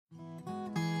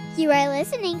You are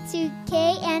listening to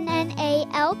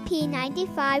KNNA-LP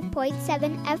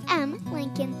 95.7 FM,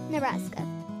 Lincoln, Nebraska.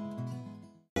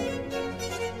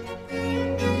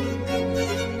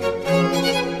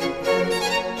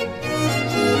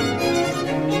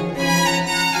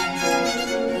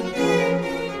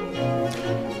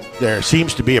 There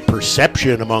seems to be a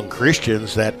perception among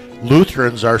Christians that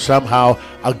Lutherans are somehow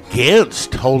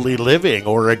against holy living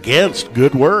or against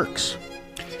good works.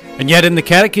 And yet in the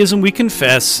Catechism we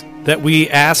confess that we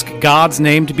ask God's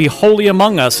name to be holy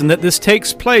among us, and that this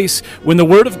takes place when the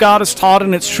Word of God is taught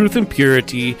in its truth and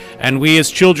purity, and we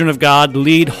as children of God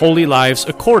lead holy lives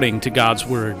according to God's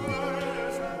Word.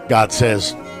 God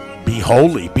says, be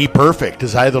holy, be perfect,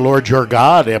 as I, the Lord your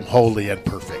God, am holy and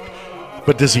perfect.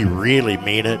 But does he really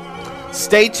mean it?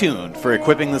 Stay tuned for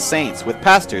Equipping the Saints with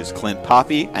Pastors Clint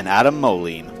Poppy and Adam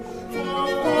Moline.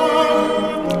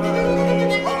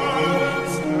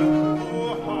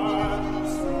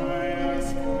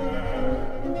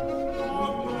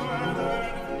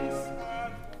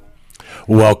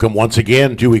 Welcome once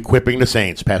again to Equipping the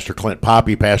Saints. Pastor Clint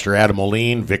Poppy, Pastor Adam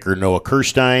Moline, Vicar Noah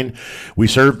Kirstein. We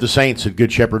serve the saints at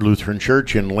Good Shepherd Lutheran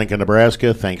Church in Lincoln,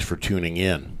 Nebraska. Thanks for tuning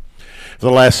in. For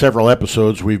the last several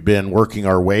episodes, we've been working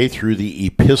our way through the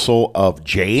Epistle of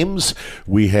James.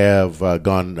 We have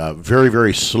gone very,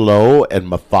 very slow and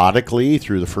methodically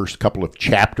through the first couple of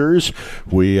chapters.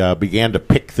 We began to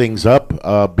pick things up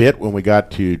a bit when we got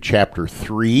to chapter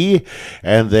 3.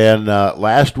 And then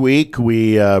last week,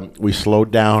 we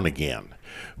slowed down again.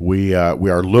 We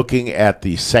are looking at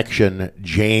the section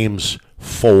James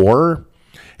 4,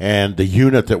 and the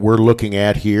unit that we're looking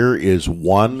at here is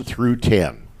 1 through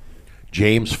 10.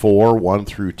 James 4, 1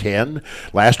 through 10.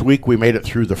 Last week we made it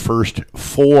through the first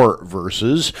 4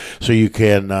 verses, so you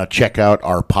can check out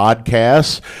our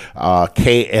podcasts,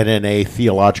 KNNA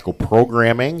Theological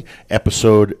Programming,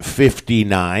 episode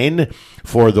 59,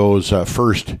 for those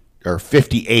first, or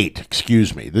 58,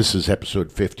 excuse me. This is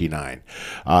episode 59.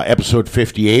 Episode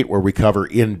 58, where we cover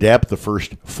in depth the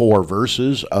first 4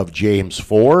 verses of James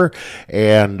 4,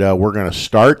 and we're going to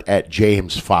start at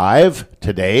James 5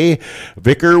 today.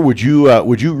 Vicar, would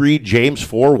you read James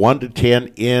 4, 1 to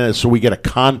 10 so we get a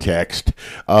context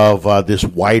of this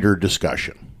wider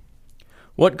discussion?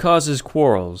 What causes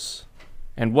quarrels,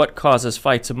 and what causes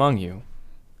fights among you?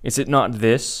 Is it not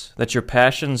this, that your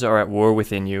passions are at war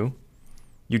within you?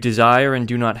 You desire and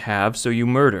do not have, so you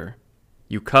murder.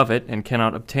 You covet and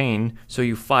cannot obtain, so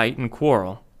you fight and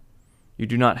quarrel. You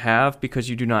do not have because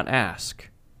you do not ask.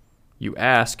 You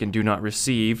ask and do not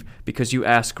receive because you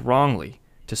ask wrongly,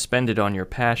 to spend it on your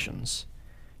passions.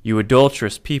 You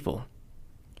adulterous people.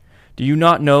 Do you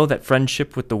not know that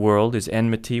friendship with the world is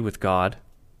enmity with God?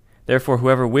 Therefore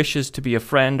whoever wishes to be a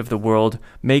friend of the world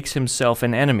makes himself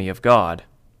an enemy of God.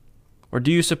 Or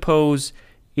do you suppose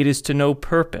it is to no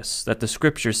purpose that the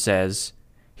Scripture says,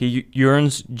 He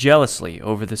yearns jealously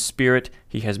over the Spirit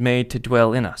He has made to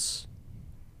dwell in us?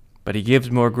 But He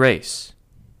gives more grace.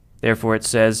 Therefore it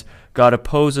says, God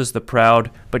opposes the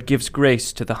proud, but gives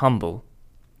grace to the humble.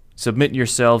 Submit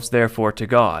yourselves therefore to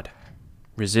God.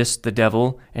 Resist the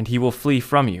devil, and he will flee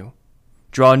from you.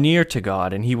 Draw near to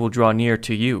God, and He will draw near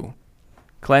to you.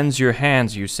 Cleanse your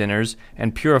hands, you sinners,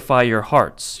 and purify your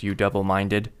hearts, you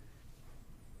double-minded.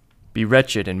 Be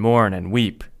wretched and mourn and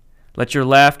weep. Let your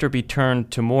laughter be turned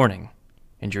to mourning,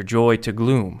 and your joy to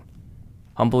gloom.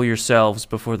 Humble yourselves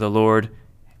before the Lord,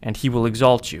 and He will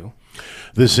exalt you.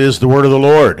 This is the word of the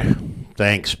Lord.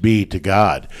 Thanks be to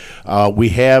God. We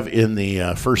have in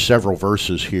the first several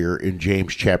verses here in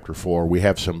James chapter 4, we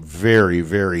have some very,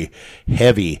 very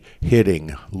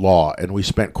heavy-hitting law, and we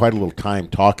spent quite a little time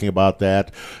talking about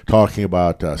that, talking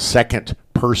about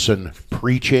second-person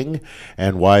preaching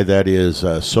and why that is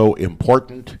so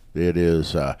important. It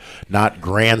is not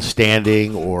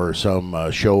grandstanding or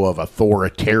some show of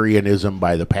authoritarianism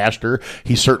by the pastor.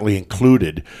 He's certainly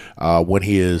included when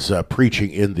he is preaching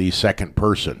in the second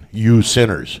person, you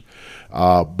sinners.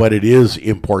 But it is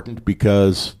important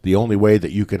because the only way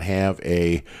that you can have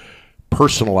a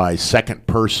personalized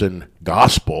second-person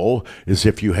gospel is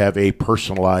if you have a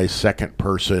personalized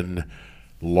second-person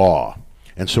law.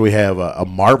 And so we have a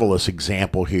marvelous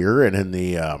example here, and in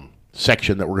the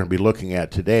section that we're going to be looking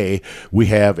at today, we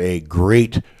have a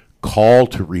great call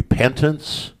to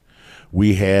repentance.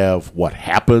 We have what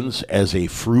happens as a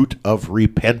fruit of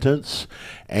repentance,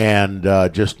 and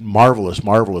just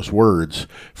marvelous words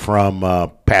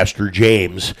from Pastor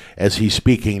James as he's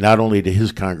speaking not only to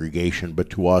his congregation but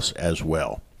to us as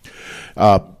well.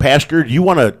 Pastor, do you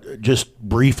want to just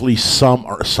briefly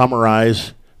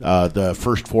summarize the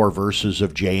first 4 verses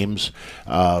of James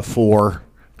 4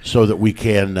 so that we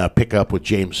can pick up with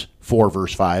James 4,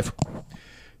 verse 5?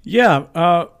 Yeah,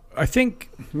 I think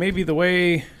maybe the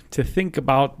way to think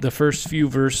about the first few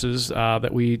verses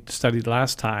that we studied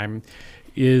last time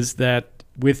is that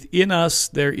within us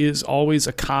there is always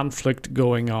a conflict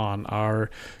going on. Our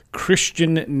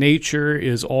Christian nature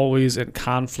is always in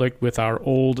conflict with our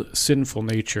old sinful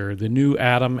nature. The new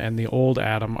Adam and the old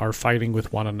Adam are fighting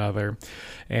with one another.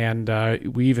 And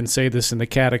we even say this in the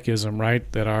Catechism,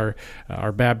 right? That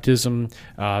our baptism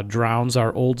drowns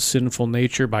our old sinful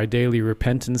nature by daily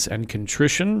repentance and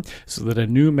contrition, so that a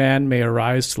new man may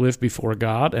arise to live before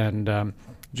God. And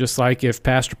just like if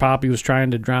Pastor Poppy was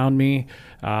trying to drown me,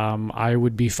 I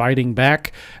would be fighting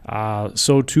back.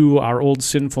 So too, our old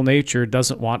sinful nature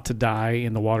doesn't want to die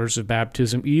in the waters of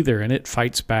baptism either, and it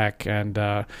fights back. And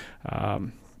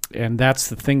that's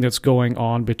the thing that's going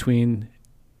on between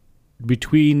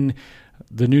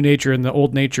the new nature and the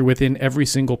old nature within every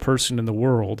single person in the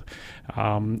world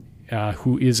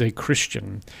who is a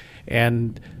Christian.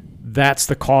 And that's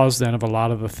the cause then of a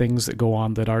lot of the things that go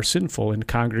on that are sinful in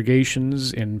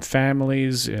congregations, in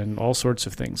families, in all sorts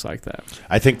of things like that.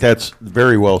 I think that's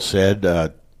very well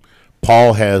said.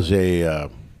 Paul has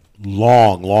a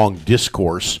long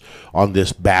discourse on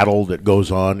this battle that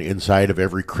goes on inside of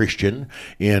every Christian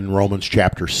in Romans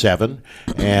chapter 7.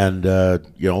 And,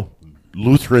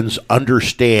 Lutherans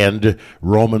understand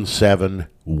Romans 7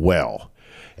 well.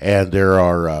 And there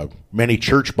are many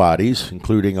church bodies,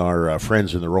 including our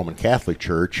friends in the Roman Catholic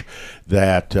Church,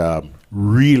 that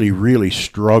really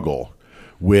struggle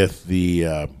with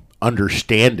the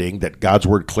understanding that God's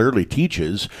Word clearly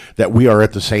teaches that we are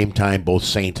at the same time both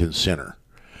saint and sinner.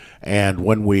 And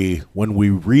when we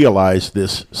realize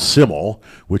this simul,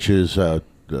 which is the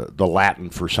Latin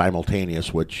for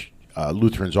simultaneous, which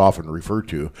Lutherans often refer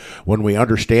to, when we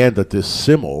understand that this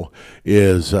simul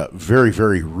is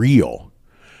very real,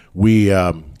 we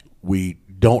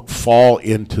don't fall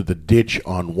into the ditch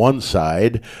on one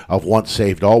side of once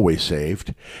saved, always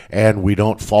saved, and we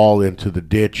don't fall into the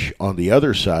ditch on the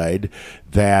other side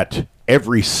that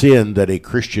every sin that a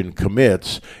Christian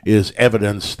commits is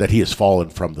evidence that he has fallen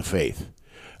from the faith.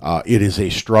 It is a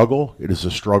struggle. It is a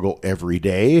struggle every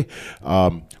day.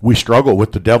 We struggle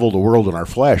with the devil, the world, and our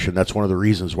flesh, and that's one of the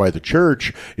reasons why the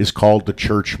church is called the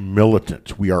church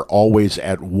militant. We are always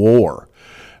at war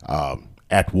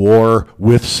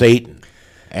with Satan.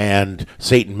 And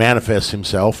Satan manifests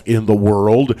himself in the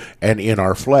world and in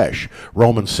our flesh.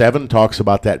 Romans 7 talks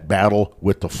about that battle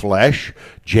with the flesh.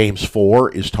 James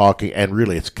 4 is talking, and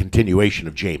really it's a continuation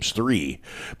of James 3.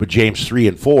 But James 3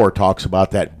 and 4 talks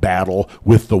about that battle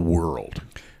with the world.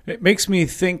 It makes me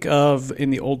think of in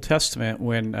the Old Testament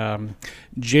when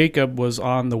Jacob was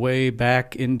on the way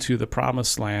back into the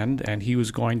Promised Land and he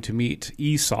was going to meet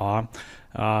Esau.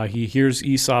 He hears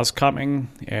Esau's coming,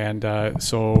 and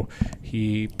so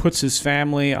he puts his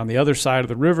family on the other side of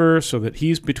the river so that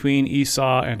he's between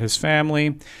Esau and his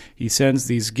family. He sends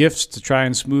these gifts to try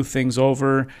and smooth things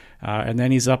over, and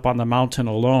then he's up on the mountain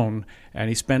alone, and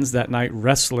he spends that night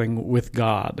wrestling with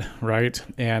God, right?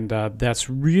 And that's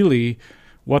really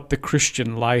what the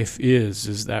Christian life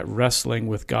is that wrestling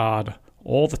with God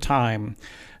all the time,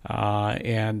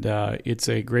 and it's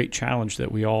a great challenge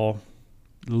that we all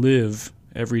live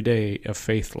every day of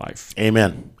faith life.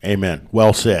 Amen.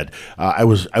 Well said. I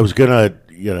was gonna,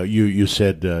 you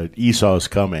said Esau's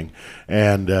coming,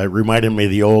 and reminded me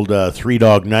of the old Three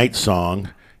Dog Night song.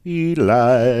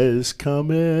 Eli's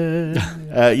coming.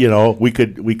 We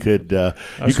could. I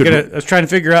was trying to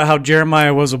figure out how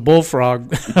Jeremiah was a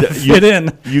bullfrog fit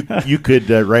in. You could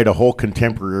write a whole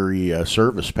contemporary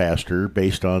service, Pastor,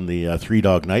 based on the Three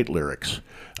Dog Night lyrics,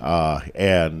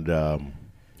 and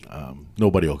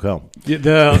nobody will come.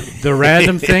 The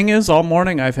random thing is, all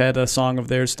morning I've had a song of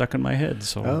theirs stuck in my head.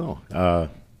 So.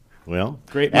 Well,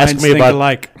 great minds think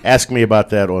alike. Ask me about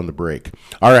that on the break.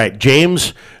 All right,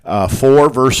 James 4,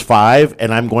 verse 5,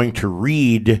 and I'm going to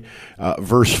read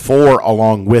verse 4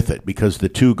 along with it because the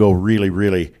two go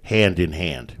really hand in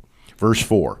hand. Verse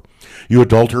 4, you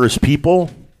adulterous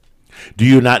people, do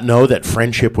you not know that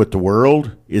friendship with the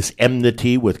world is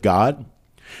enmity with God?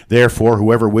 Therefore,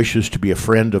 whoever wishes to be a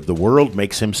friend of the world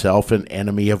makes himself an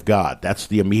enemy of God. That's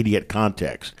the immediate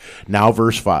context. Now,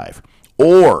 verse 5,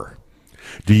 or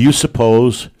do you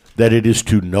suppose that it is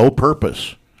to no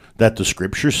purpose that the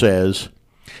Scripture says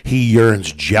he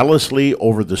yearns jealously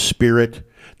over the Spirit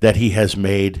that he has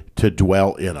made to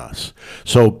dwell in us?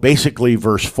 So basically,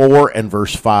 verse 4 and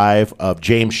verse 5 of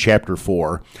James chapter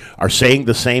 4 are saying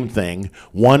the same thing,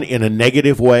 one in a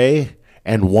negative way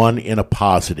and one in a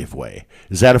positive way.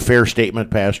 Is that a fair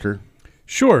statement, Pastor?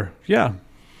 Sure, yeah.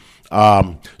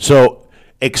 So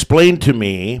explain to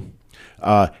me,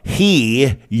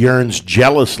 he yearns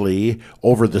jealously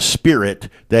over the Spirit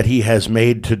that he has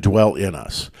made to dwell in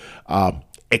us.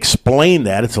 Explain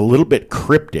that. It's a little bit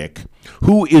cryptic.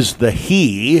 Who is the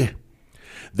he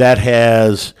that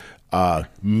has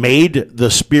made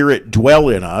the Spirit dwell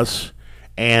in us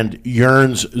and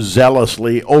yearns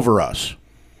zealously over us?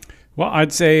 Well,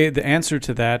 I'd say the answer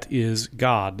to that is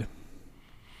God.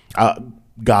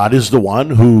 God is the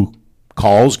one who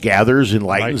calls, gathers,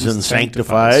 enlightens, and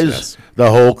sanctifies yes.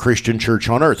 the whole Christian church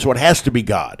on earth. So it has to be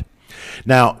God.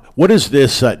 Now, what is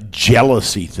this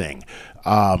jealousy thing?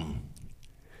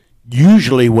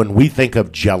 Usually when we think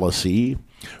of jealousy,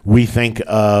 we think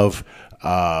of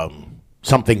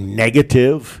something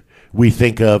negative. We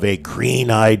think of a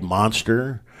green-eyed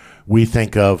monster. We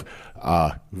think of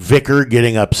Vicar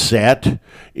getting upset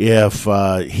if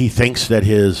he thinks that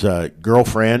his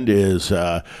girlfriend is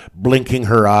blinking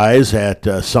her eyes at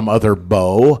some other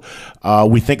beau.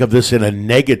 We think of this in a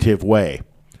negative way.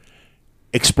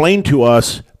 Explain to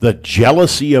us the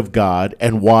jealousy of God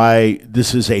and why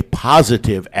this is a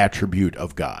positive attribute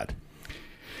of God.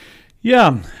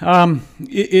 Yeah,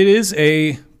 it is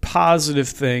a positive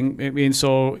thing. I mean,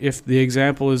 so if the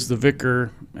example is the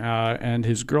vicar and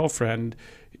his girlfriend,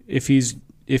 if he's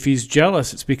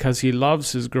jealous, it's because he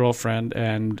loves his girlfriend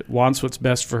and wants what's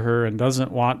best for her and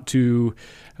doesn't want to,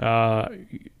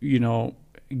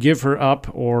 give her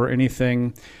up or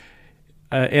anything.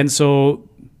 And so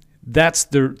that's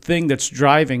the thing that's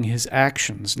driving his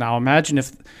actions. Now, imagine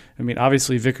if,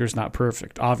 obviously Vicar's not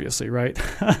perfect, obviously, right?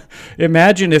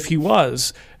 Imagine if he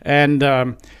was,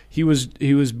 and he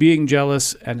was being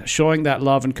jealous and showing that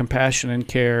love and compassion and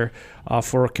care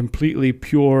for completely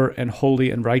pure and holy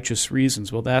and righteous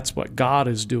reasons. Well, that's what God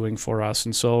is doing for us.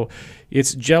 And so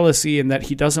it's jealousy in that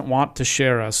he doesn't want to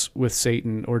share us with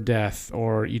Satan or death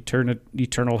or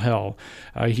eternal hell.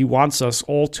 He wants us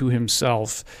all to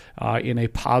himself in a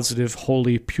positive,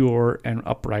 holy, pure, and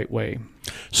upright way.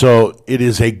 So it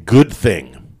is a good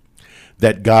thing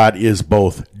that God is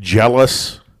both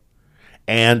jealous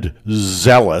and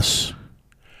zealous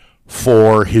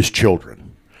for his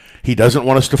children. He doesn't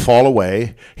want us to fall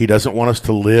away. He doesn't want us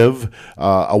to live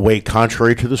a way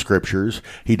contrary to the Scriptures.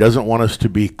 He doesn't want us to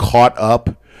be caught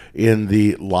up in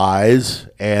the lies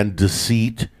and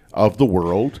deceit of the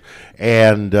world.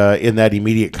 And in that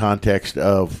immediate context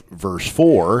of verse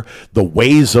 4, the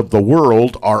ways of the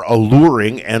world are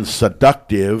alluring and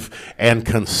seductive and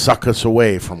can suck us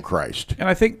away from Christ. And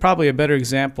I think probably a better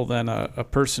example than a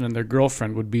person and their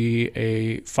girlfriend would be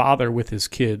a father with his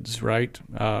kids, right?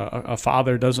 A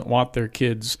father doesn't want their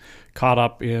kids caught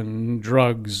up in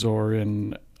drugs or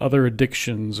in other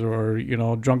addictions or,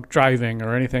 drunk driving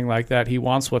or anything like that. He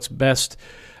wants what's best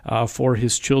for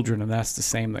his children, and that's the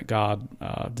same that God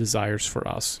desires for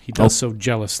us. He does so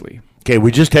jealously. Okay,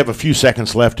 we just have a few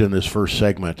seconds left in this first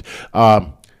segment.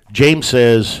 James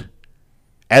says,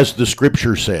 as the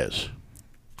Scripture says.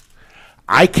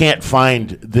 I can't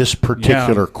find this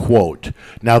particular quote.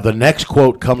 Now, the next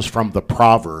quote comes from the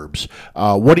Proverbs.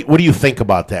 What do you think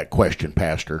about that question,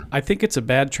 Pastor? I think it's a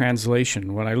bad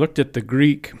translation. When I looked at the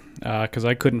Greek, because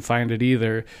I couldn't find it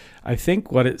either, I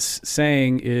think what it's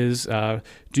saying is,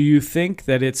 do you think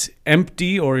that it's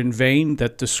empty or in vain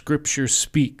that the Scripture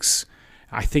speaks?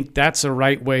 I think that's a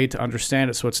right way to understand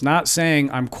it. So it's not saying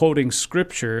I'm quoting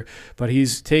Scripture, but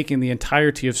he's taking the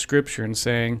entirety of Scripture and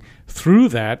saying, through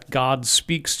that, God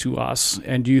speaks to us.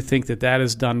 And do you think that that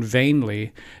is done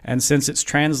vainly? And since it's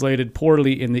translated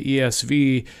poorly in the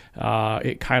ESV,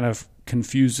 it kind of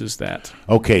confuses that.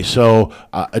 Okay, so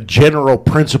a general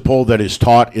principle that is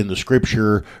taught in the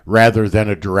Scripture rather than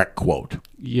a direct quote.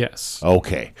 Yes.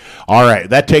 Okay. All right,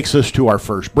 that takes us to our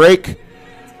first break.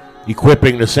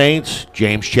 Equipping the Saints,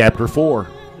 James chapter 4.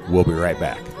 We'll be right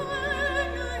back.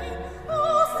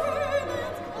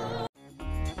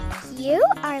 You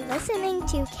are listening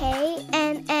to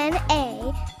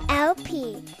KNNA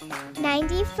LP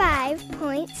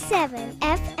 95.7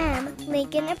 FM,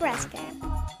 Lincoln, Nebraska.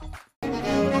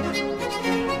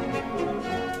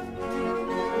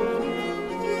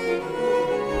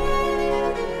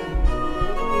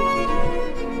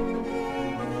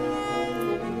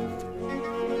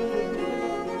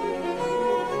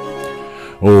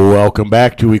 Welcome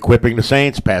back to Equipping the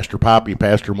Saints. Pastor Poppy,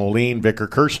 Pastor Moline, Vicar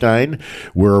Kirstein.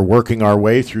 We're working our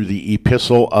way through the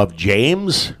Epistle of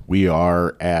James. We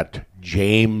are at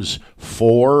James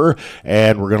 4,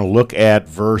 and we're going to look at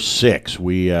verse 6.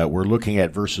 We're looking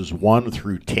at verses 1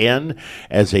 through 10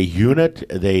 as a unit.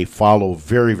 They follow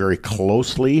very, very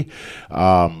closely.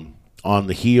 on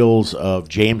the heels of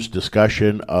James'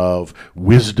 discussion of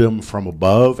wisdom from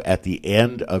above at the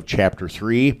end of chapter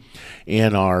 3.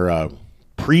 In our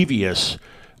previous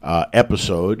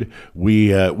episode,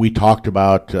 we talked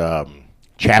about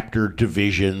chapter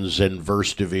divisions and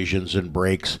verse divisions and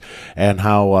breaks, and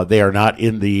how they are not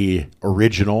in the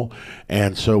original,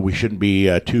 and so we shouldn't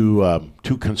be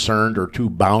too concerned or too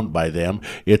bound by them.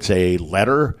 It's a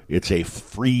letter, it's a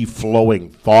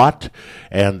free-flowing thought,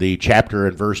 and the chapter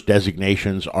and verse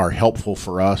designations are helpful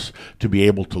for us to be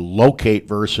able to locate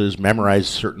verses, memorize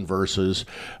certain verses,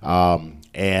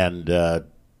 and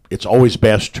it's always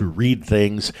best to read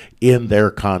things in their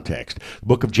context. The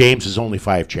book of James is only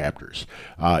 5 chapters.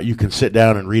 You can sit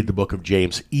down and read the book of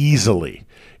James easily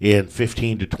in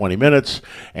 15 to 20 minutes,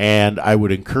 and I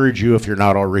would encourage you, if you're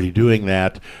not already doing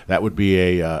that, that would be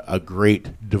a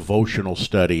great devotional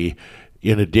study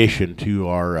in addition to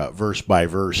our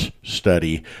verse-by-verse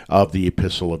study of the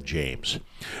Epistle of James.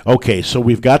 Okay, so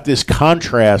we've got this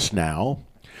contrast now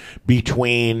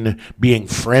between being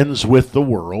friends with the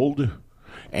world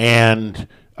and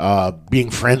being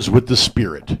friends with the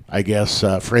Spirit. I guess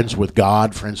friends with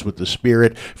God, friends with the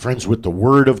Spirit, friends with the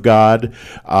Word of God,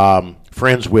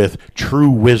 friends with true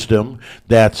wisdom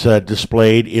that's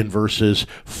displayed in verses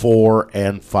 4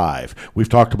 and 5. We've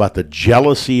talked about the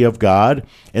jealousy of God,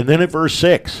 and then in verse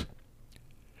 6,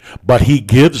 but He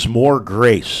gives more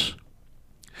grace.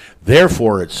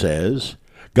 Therefore, it says,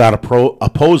 God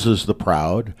opposes the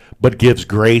proud, but gives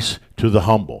grace to the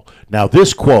humble. Now,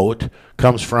 this quote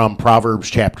comes from Proverbs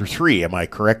chapter 3. Am I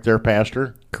correct there,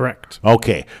 Pastor? Correct.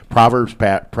 Okay, Proverbs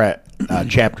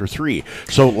chapter 3.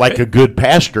 So, like a good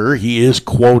pastor, he is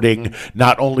quoting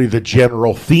not only the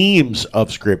general themes of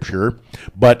Scripture,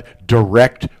 but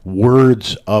direct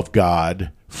words of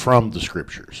God from the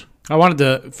Scriptures. I wanted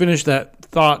to finish that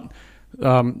thought.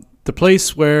 The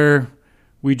place where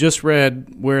we just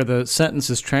read where the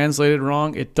sentence is translated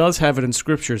wrong, it does have it in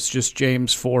Scripture. It's just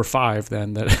James 4:5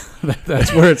 then.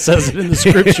 That's where it says it in the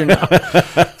Scripture now.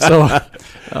 So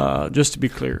just to be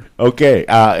clear. Okay,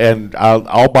 and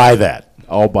I'll buy that.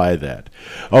 I'll buy that.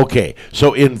 Okay,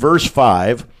 so in verse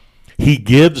 5, He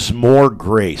gives more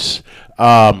grace.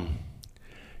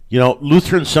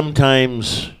 Lutherans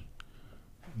sometimes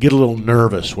get a little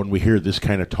nervous when we hear this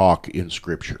kind of talk in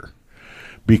Scripture.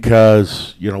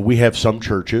 Because, we have some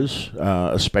churches,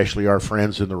 especially our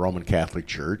friends in the Roman Catholic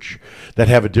Church, that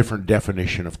have a different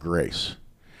definition of grace.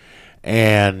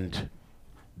 And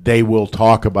they will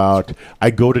talk about,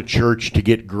 I go to church to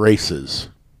get graces,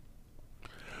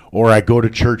 or I go to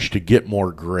church to get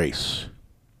more grace.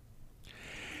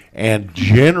 And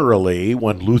generally,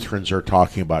 when Lutherans are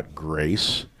talking about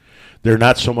grace, they're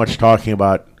not so much talking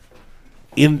about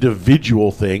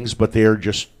individual things, but they are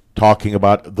just talking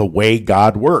about the way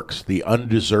God works, the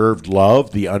undeserved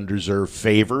love, the undeserved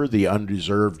favor, the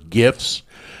undeserved gifts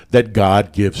that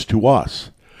God gives to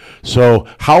us. So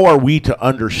how are we to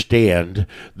understand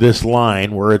this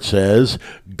line where it says,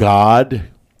 God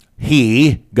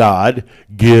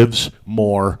gives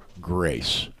more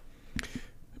grace?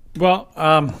 Well,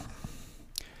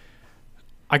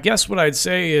 I guess what I'd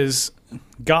say is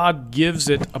God gives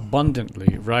it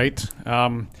abundantly, right?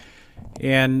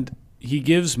 And He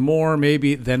gives more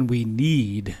maybe than we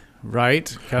need,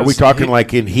 right? Are we talking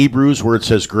like in Hebrews where it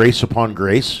says grace upon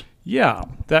grace? Yeah,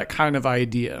 that kind of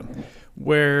idea,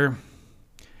 where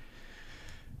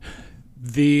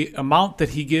the amount that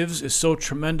He gives is so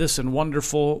tremendous and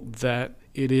wonderful that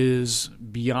it is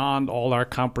beyond all our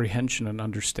comprehension and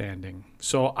understanding.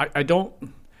 So I don't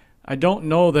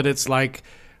know that it's like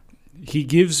He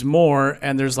gives more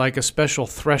and there's like a special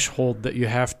threshold that you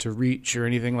have to reach or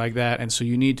anything like that, and so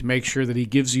you need to make sure that He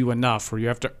gives you enough, or you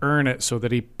have to earn it so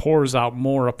that He pours out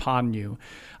more upon you.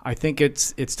 I think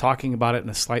it's talking about it in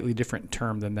a slightly different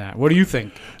term than that. What do you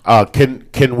think?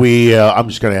 Can we? I'm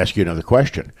just going to ask you another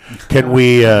question. Can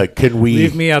we?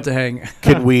 Leave me out to hang?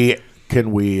 Can we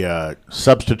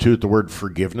substitute the word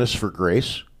forgiveness for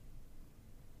grace?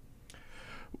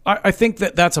 I think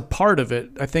that's a part of it.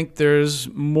 I think there's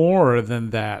more than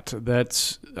that.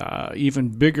 That's even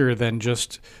bigger than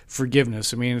just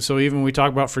forgiveness. I mean, so even when we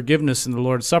talk about forgiveness in the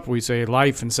Lord's Supper, we say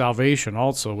life and salvation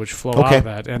also, which flow out of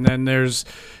that. And then there's,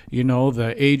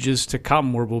 the ages to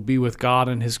come where we'll be with God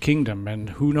in His kingdom, and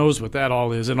who knows what that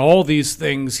all is. And all these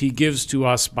things He gives to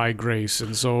us by grace.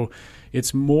 And so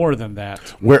it's more than that.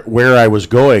 Where I was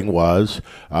going was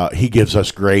He gives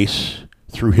us grace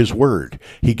through his word.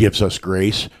 He gives us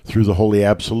grace through the holy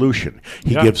absolution.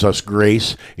 He gives us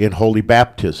grace in holy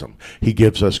baptism. He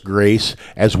gives us grace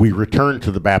as we return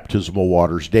to the baptismal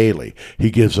waters daily. He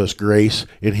gives us grace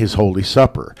in his holy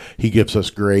supper. He gives us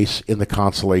grace in the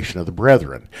consolation of the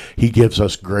brethren. He gives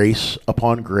us grace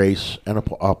upon grace and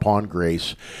upon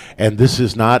grace. And this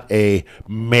is not a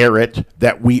merit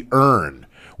that we earn,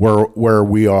 where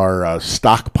we are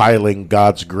stockpiling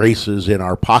God's graces in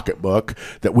our pocketbook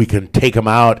that we can take them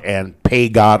out and pay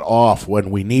God off when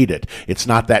we need it. It's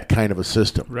not that kind of a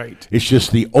system. Right. It's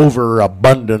just the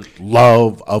overabundant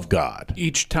love of God.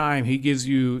 Each time he gives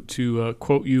you, to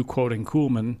quote you, quoting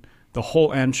Kuhlman, the whole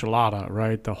enchilada,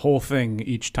 right? The whole thing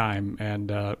each time,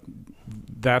 and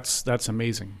that's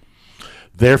amazing.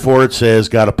 Therefore, it says,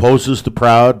 God opposes the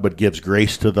proud but gives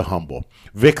grace to the humble.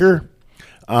 Vicar,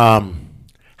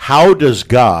 how does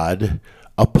God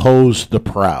oppose the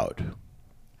proud?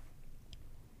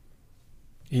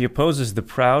 He opposes the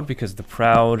proud because the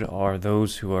proud are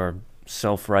those who are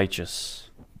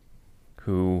self-righteous,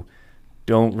 who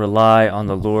don't rely on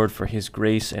the Lord for his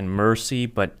grace and mercy,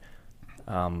 but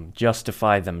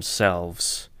justify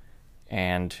themselves.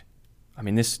 And, I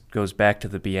mean, this goes back to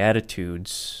the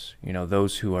Beatitudes. You know,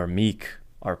 those who are meek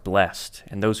are blessed,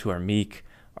 and those who are meek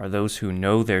are those who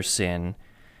know their sin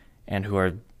and who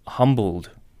are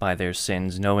humbled by their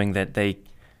sins, knowing that they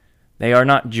are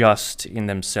not just in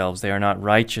themselves, they are not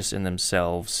righteous in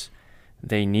themselves.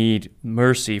 They need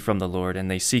mercy from the Lord, and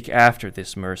they seek after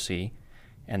this mercy,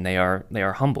 and they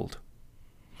are humbled.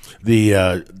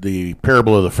 The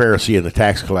parable of the Pharisee and the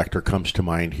tax collector comes to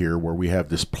mind here, where we have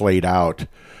this played out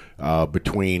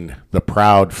between the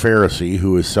proud Pharisee,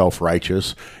 who is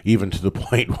self-righteous, even to the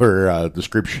point where the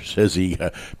Scripture says he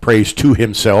prays to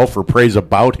himself or prays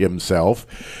about himself,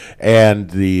 and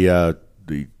the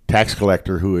tax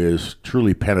collector, who is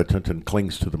truly penitent and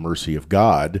clings to the mercy of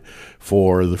God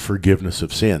for the forgiveness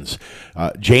of sins.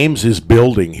 James is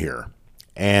building here,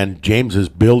 and James is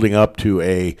building up to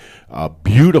a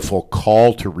beautiful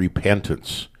call to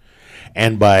repentance.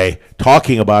 And by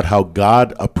talking about how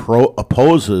God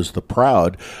opposes the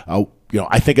proud,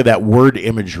 I think of that word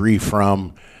imagery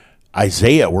from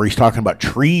Isaiah, where he's talking about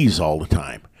trees all the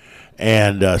time.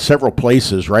 And several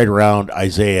places right around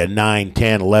Isaiah 9,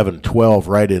 10, 11, 12,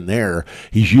 right in there,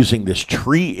 he's using this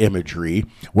tree imagery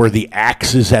where the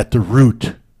axe is at the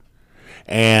root.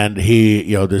 And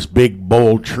this big,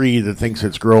 bold tree that thinks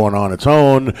it's growing on its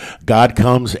own, God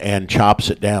comes and chops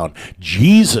it down.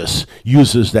 Jesus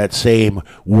uses that same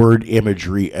word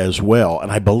imagery as well.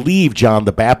 And I believe John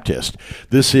the Baptist,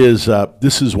 this is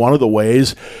one of the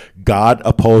ways God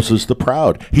opposes the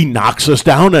proud. He knocks us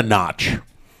down a notch.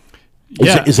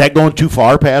 Yeah. Is that going too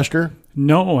far, Pastor?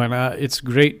 No, and it's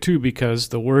great, too, because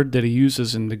the word that he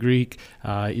uses in the Greek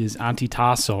is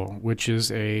antitasso, which is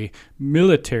a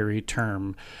military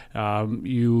term.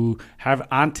 You have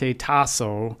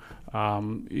antitasso.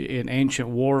 In ancient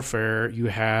warfare, you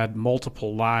had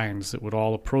multiple lines that would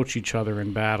all approach each other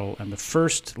in battle, and the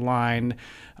first line,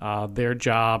 their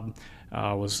job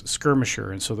was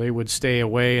skirmisher, and so they would stay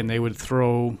away and they would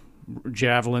throw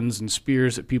javelins and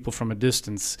spears at people from a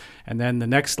distance. And then the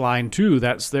next line too,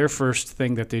 that's their first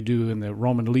thing that they do in the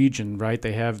Roman legion, right?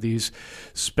 They have these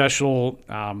special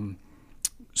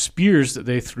spears that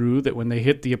they threw that when they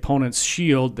hit the opponent's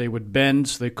shield, they would bend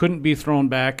so they couldn't be thrown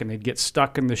back, and they'd get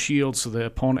stuck in the shield, so the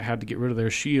opponent had to get rid of their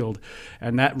shield.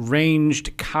 And that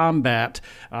ranged combat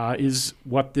is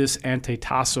what this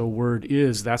antitasso word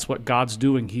is. That's what God's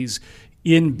doing. He's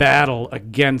in battle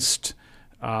against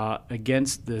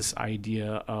this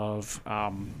idea of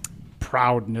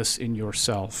proudness in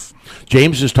yourself.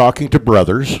 James is talking to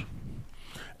brothers,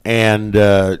 and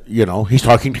he's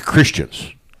talking to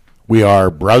Christians. We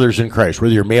are brothers in Christ.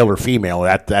 Whether you're male or female,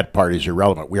 that part is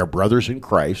irrelevant. We are brothers in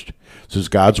Christ. This is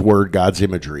God's word, God's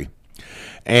imagery.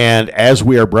 And as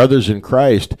we are brothers in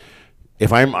Christ,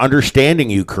 if I'm understanding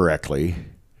you correctly,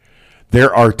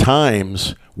 there are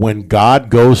times when God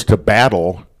goes to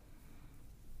battle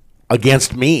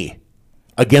against me,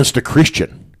 against a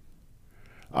Christian,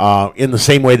 in the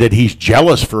same way that he's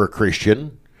jealous for a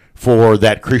Christian, for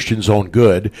that Christian's own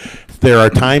good. There are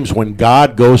times when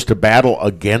God goes to battle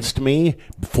against me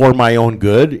for my own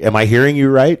good. Am I hearing you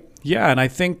right? Yeah, and I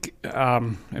think,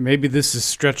 and maybe this is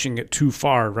stretching it too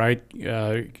far, right?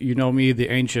 You know me, the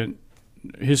ancient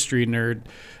history nerd.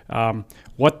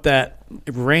 What that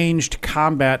ranged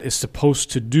combat is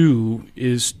supposed to do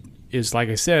is like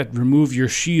I said, remove your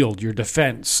shield, your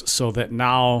defense, so that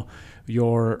now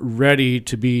you're ready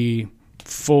to be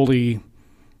fully,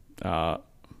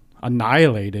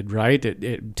 annihilated, right?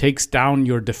 It takes down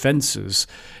your defenses.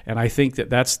 And I think that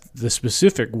that's the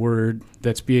specific word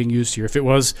that's being used here. If it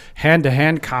was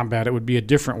hand-to-hand combat, it would be a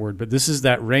different word. But this is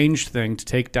that ranged thing to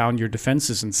take down your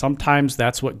defenses. And sometimes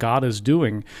that's what God is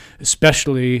doing,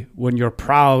 especially when you're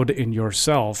proud in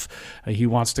yourself. He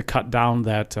wants to cut down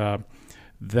that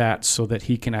so that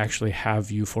he can actually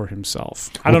have you for himself.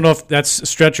 I don't know if that's a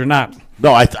stretch or not.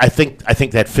 No, I think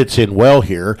that fits in well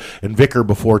here. And Vicar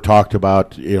before talked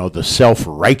about the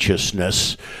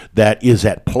self-righteousness that is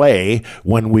at play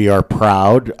when we are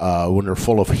proud, when we're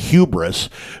full of hubris.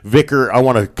 Vicar, I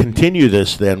want to continue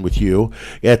this then with you.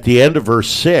 At the end of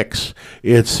verse 6,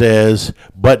 it says,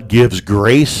 "But gives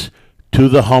grace to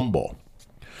the humble."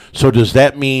 So does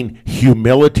that mean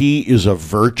humility is a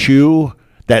virtue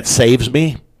that saves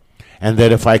me, and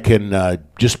that if I can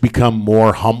just become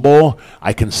more humble,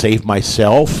 I can save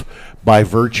myself by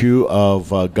virtue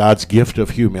of God's gift of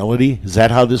humility? Is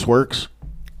that how this works?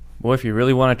 Well, if you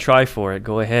really want to try for it,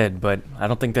 go ahead, but I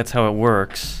don't think that's how it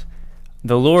works.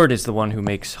 The Lord is the one who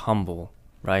makes humble,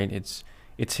 right?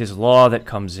 It's his law that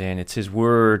comes in. It's his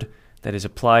word that is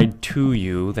applied to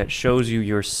you that shows you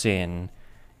your sin,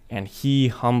 and he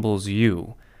humbles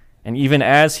you. And even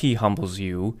as he humbles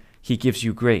you, he gives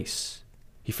you grace.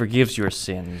 He forgives your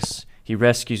sins. He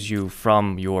rescues you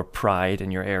from your pride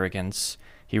and your arrogance.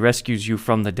 He rescues you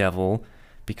from the devil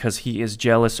because he is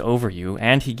jealous over you,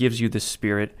 and he gives you the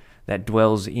Spirit that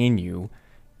dwells in you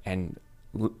and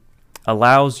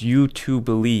allows you to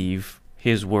believe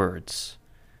his words.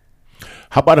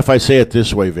 How about if I say it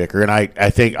this way, Vicar? And I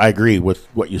think I agree with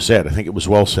what you said. I think it was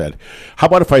well said. How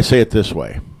about if I say it this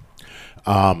way?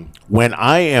 When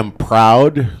I am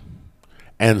proud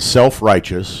and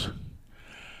self-righteous,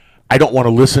 I don't want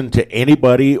to listen to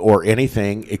anybody or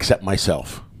anything except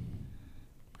myself.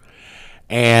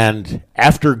 And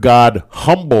after God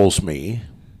humbles me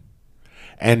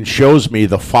and shows me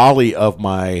the folly of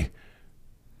my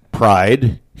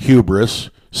pride, hubris,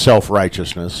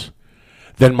 self-righteousness,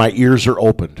 then my ears are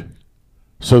opened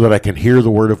so that I can hear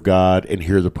the word of God and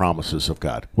hear the promises of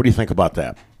God. What do you think about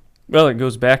that? Well, it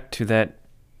goes back to that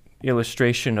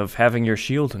illustration of having your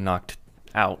shield knocked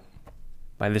out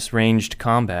by this ranged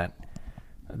combat.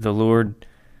 The Lord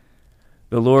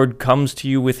comes to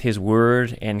you with his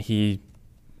word, and he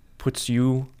puts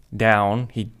you down.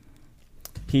 He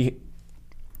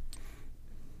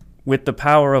with the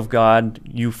power of God,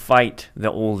 you fight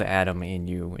the old Adam in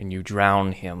you, and you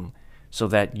drown him so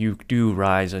that you do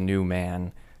rise a new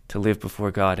man to live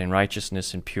before God in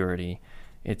righteousness and purity.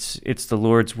 It's the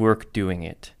Lord's work doing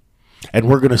it. And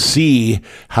we're going to see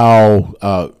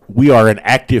how we are an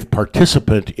active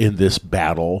participant in this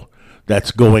battle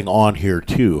that's going on here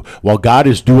too. While God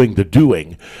is doing the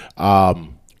doing, there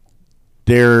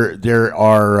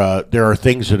are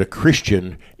things that a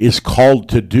Christian is called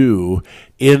to do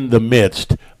in the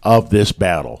midst of this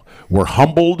battle. We're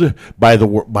humbled by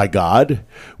God.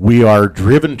 We are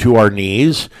driven to our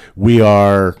knees. We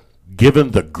are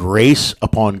given the grace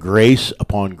upon grace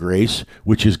upon grace,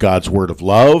 which is God's word of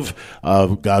love,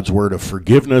 God's word of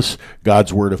forgiveness,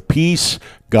 God's word of peace,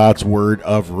 God's word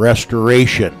of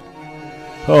restoration.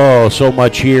 Oh, so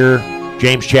much here.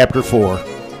 James chapter 4.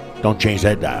 Don't change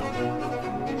that dial.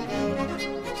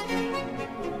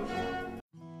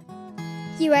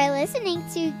 You are listening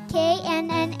to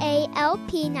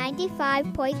KNNALP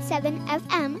 95.7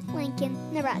 FM, Lincoln,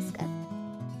 Nebraska.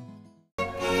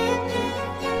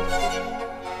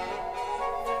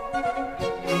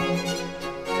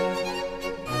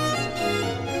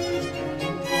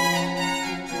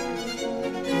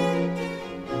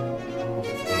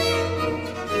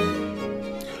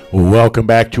 Welcome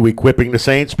back to Equipping the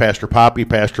Saints. Pastor Poppy,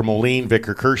 Pastor Moline,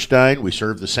 Vicar Kirstein. We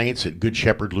serve the saints at Good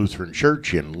Shepherd Lutheran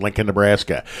Church in Lincoln,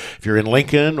 Nebraska. If you're in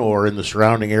Lincoln or in the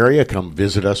surrounding area, come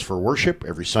visit us for worship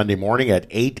every Sunday morning at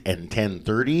 8 and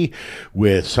 10:30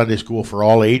 with Sunday school for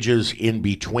all ages in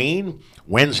between.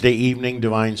 Wednesday evening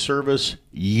divine service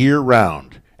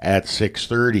year-round at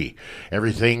 6:30.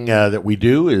 Everything that we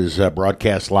do is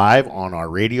broadcast live on our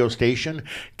radio station,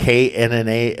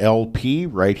 KNNALP,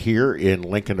 right here in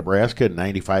Lincoln, Nebraska,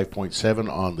 95.7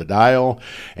 on the dial.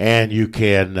 And you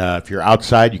can, if you're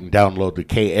outside, you can download the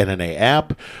KNNA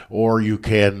app, or you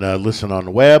can listen on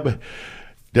the web,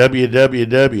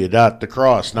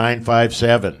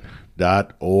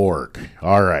 www.thecross957.org.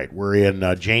 All right, we're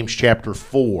in James chapter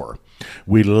 4.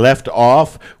 We left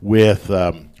off with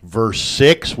verse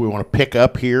 6. We want to pick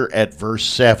up here at verse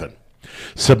 7.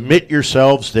 Submit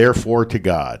yourselves, therefore, to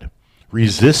God.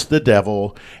 Resist the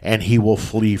devil, and he will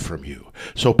flee from you.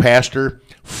 So, Pastor,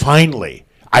 finally,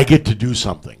 I get to do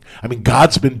something. I mean,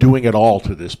 God's been doing it all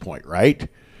to this point, right?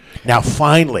 Now,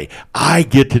 finally, I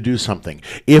get to do something.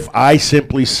 If I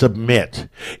simply submit,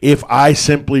 if I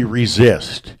simply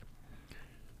resist,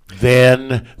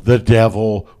 then the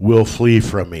devil will flee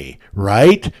from me.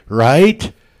 Right?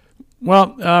 Right?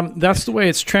 Well, that's the way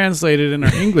it's translated in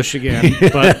our English again.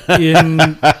 But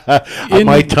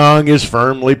my tongue is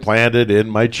firmly planted in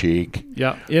my cheek.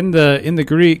 Yeah, in the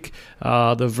Greek,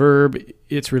 the verb,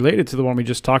 it's related to the one we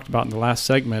just talked about in the last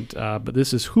segment, but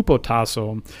this is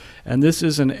hupotasso, and this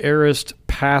is an aorist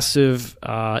passive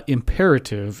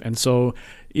imperative, and so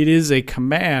it is a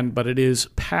command, but it is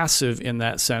passive in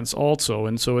that sense also,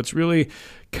 and so it's really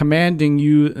commanding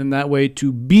you in that way to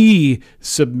be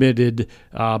submitted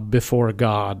before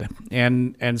God.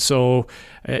 And so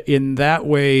in that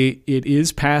way, it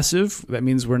is passive. That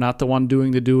means we're not the one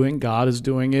doing the doing. God is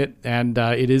doing it. And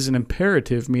it is an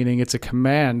imperative, meaning it's a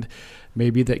command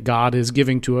maybe that God is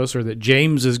giving to us or that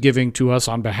James is giving to us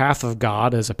on behalf of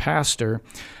God as a pastor.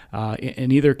 In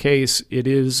either case, it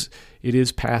is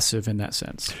passive in that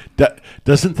sense.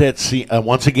 Doesn't that seem,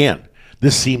 once again,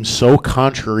 this seems so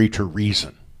contrary to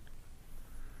reason?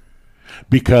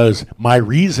 Because my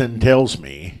reason tells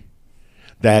me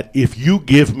that if you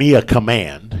give me a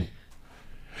command,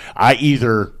 I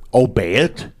either obey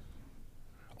it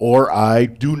or I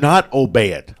do not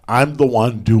obey it. I'm the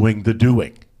one doing the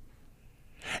doing.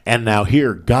 And now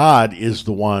here, God is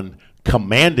the one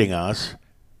commanding us,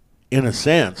 in a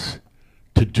sense,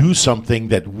 to do something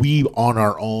that we on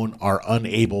our own are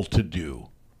unable to do.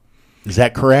 Is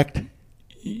that correct?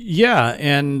 Yeah,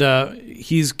 and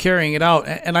he's carrying it out.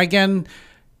 And again,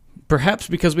 perhaps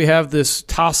because we have this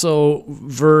tasso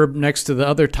verb next to the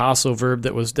other tasso verb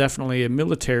that was definitely a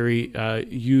military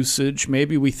usage,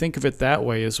 maybe we think of it that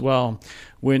way as well.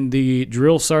 When the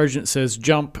drill sergeant says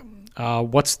jump,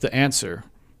 what's the answer?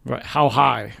 Right? How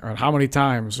high or how many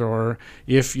times? Or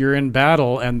if you're in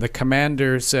battle and the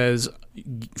commander says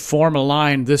form a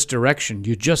line this direction,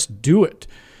 you just do it.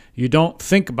 You don't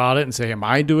think about it and say, am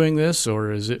I doing this?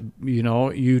 Or is it,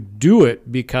 you do it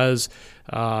because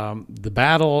the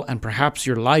battle and perhaps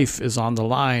your life is on the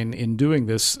line in doing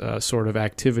this sort of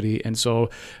activity. And so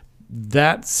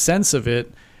that sense of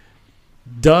it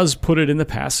does put it in the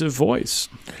passive voice.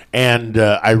 And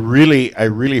I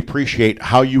really appreciate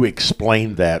how you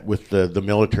explained that with the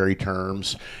military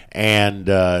terms. And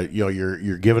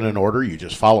you're given an order, you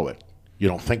just follow it. You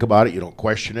don't think about it, you don't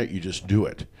question it, you just do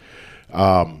it.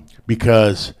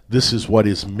 Because this is what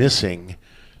is missing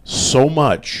so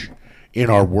much in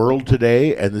our world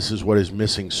today, and this is what is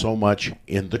missing so much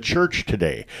in the church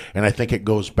today. And I think it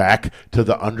goes back to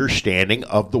the understanding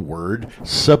of the word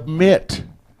submit.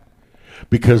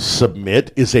 Because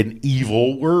submit is an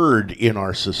evil word in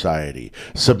our society.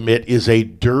 Submit is a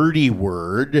dirty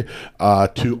word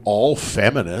to all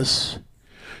feminists.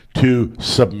 To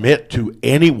submit to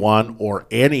anyone or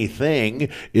anything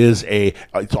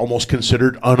it's almost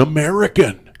considered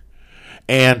un-American.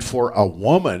 And for a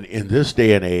woman in this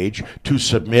day and age to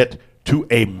submit to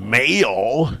a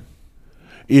male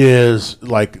is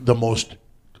like the most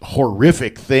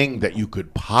horrific thing that you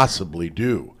could possibly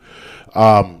do.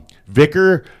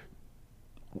 Vicar,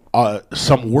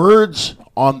 some words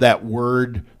on that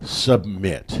word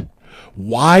submit.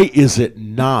 Why is it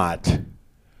not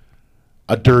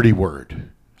a dirty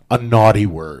word, a naughty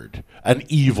word, an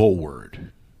evil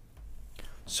word?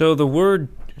 So the word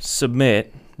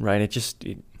submit, right,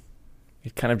 it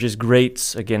kind of just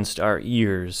grates against our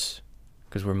ears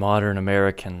because we're modern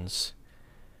Americans.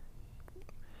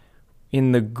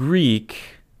 In the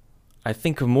Greek, I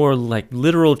think a more like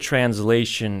literal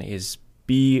translation is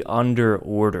be under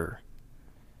order.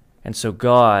 And so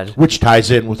God... Which ties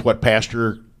in with what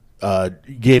Pastor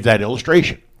gave that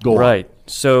illustration. Go on. Right.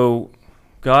 So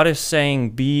God is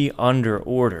saying be under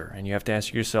order. And you have to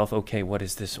ask yourself, okay, what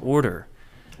is this order?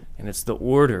 And it's the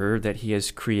order that he has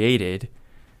created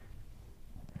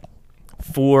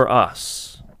for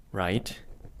us, right?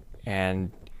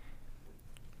 And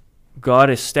God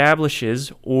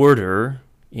establishes order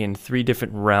in 3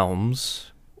 different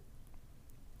realms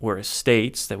or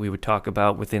estates that we would talk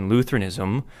about within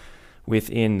Lutheranism,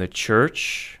 within the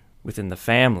church, within the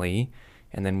family,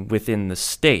 and then within the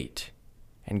state.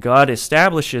 And God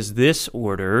establishes this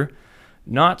order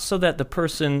not so that the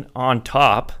person on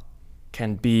top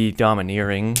can be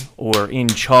domineering or in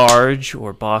charge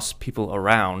or boss people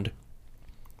around,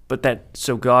 but that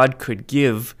so God could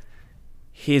give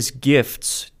his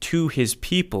gifts to his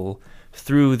people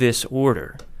through this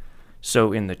order.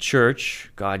 So in the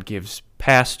church, God gives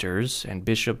pastors and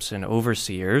bishops and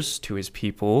overseers to his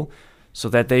people so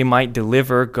that they might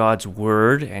deliver God's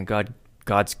word and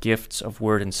God's gifts of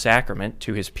word and sacrament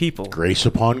to his people. Grace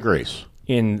upon grace.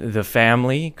 In the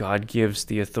family, God gives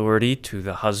the authority to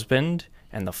the husband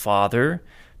and the father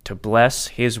to bless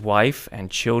his wife and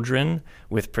children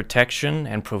with protection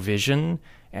and provision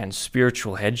and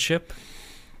spiritual headship.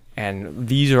 And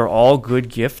these are all good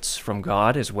gifts from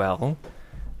God as well.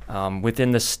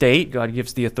 Within the state, God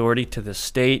gives the authority to the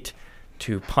state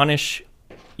to punish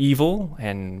evil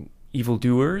and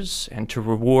evildoers and to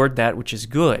reward that which is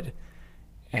good.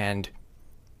 And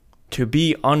to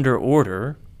be under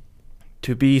order,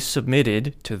 to be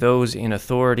submitted to those in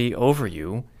authority over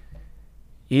you,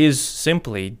 is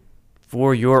simply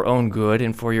for your own good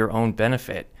and for your own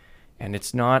benefit. And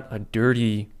it's not a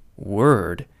dirty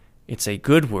word. It's a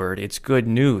good word. It's good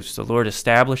news. The Lord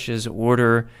establishes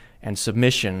order and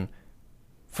submission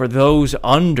for those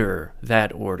under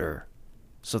that order,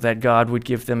 so that God would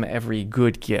give them every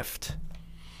good gift.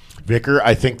 Vicar,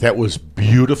 I think that was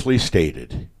beautifully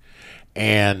stated.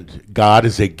 And God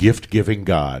is a gift-giving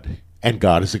God, and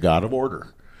God is a God of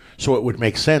order. So it would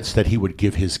make sense that he would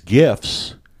give his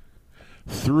gifts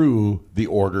through the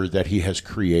order that he has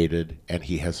created and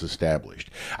he has established.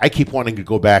 I keep wanting to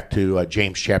go back to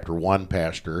James chapter 1,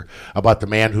 Pastor, about the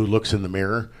man who looks in the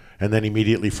mirror and then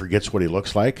immediately forgets what he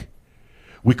looks like.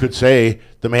 We could say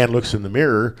the man looks in the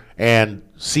mirror and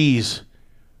sees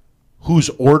whose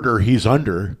order he's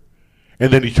under,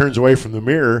 and then he turns away from the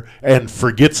mirror and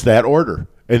forgets that order,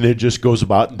 and then just goes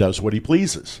about and does what he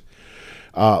pleases.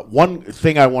 One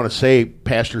thing I want to say,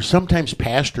 Pastor, sometimes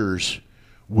pastors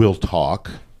will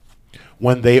talk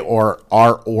when they are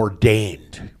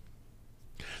ordained,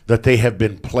 that they have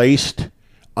been placed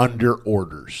under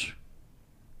orders.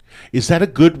 Is that a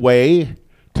good way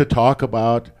to talk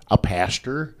about a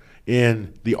pastor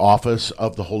in the office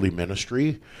of the holy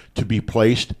ministry, to be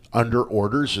placed under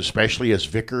orders, especially as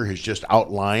Vicar has just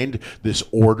outlined this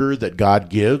order that God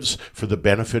gives for the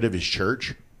benefit of his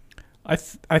church? I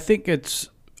think it's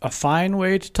a fine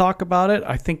way to talk about it.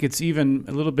 I think it's even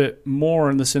a little bit more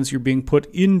in the sense you're being put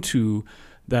into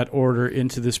that order,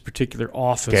 into this particular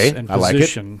office and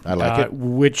position. I like it.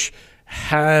 Which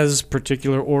has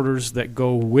particular orders that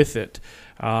go with it.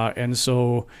 And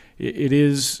so it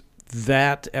is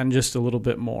that and just a little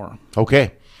bit more.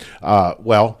 Okay. At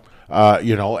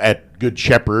Good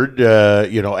Shepherd,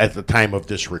 at the time of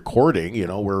this recording,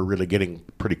 we're really getting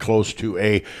pretty close to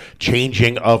a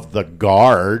changing of the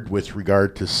guard with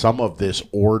regard to some of this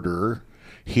order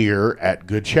here at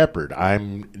Good Shepherd.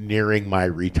 I'm nearing my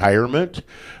retirement.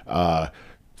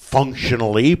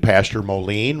 Functionally, Pastor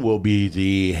Moline will be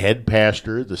the head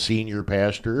pastor, the senior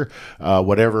pastor,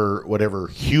 whatever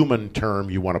human term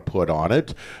you want to put on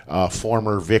it.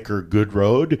 Former Vicar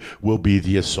Goodroad will be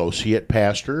the associate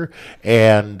pastor,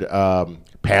 and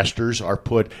pastors are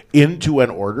put into an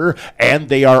order, and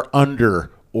they are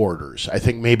under orders. I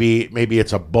think maybe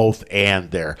it's a both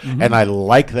and there, and I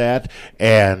like that.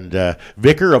 And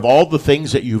Vicar, of all the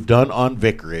things that you've done on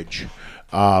vicarage,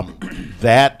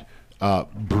 that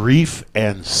brief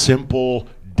and simple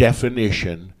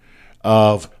definition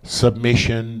of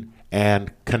submission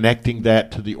and connecting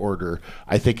that to the order,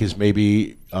 I think is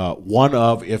maybe one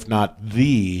of, if not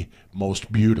the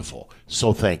most beautiful.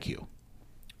 So thank you.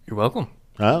 You're welcome.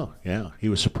 Oh, yeah. He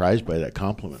was surprised by that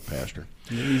compliment, Pastor.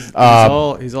 He's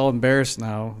all embarrassed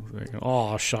now.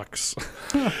 Oh, shucks.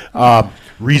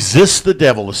 Resist the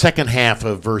devil. The second half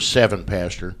of verse 7,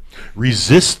 Pastor.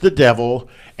 Resist the devil,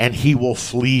 and he will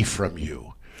flee from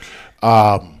you.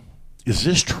 Is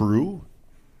this true?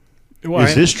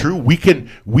 Is this true? We can,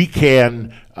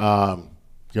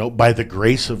 by the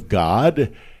grace of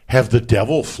God, have the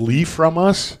devil flee from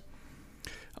us?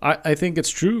 I think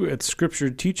it's true. Scripture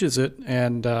teaches it,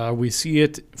 and we see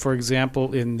it, for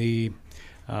example, in the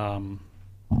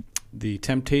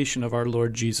temptation of our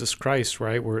Lord Jesus Christ,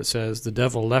 right, where it says the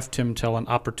devil left him till an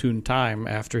opportune time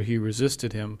after he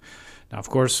resisted him. Now, of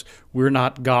course, we're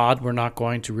not God. We're not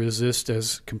going to resist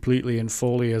as completely and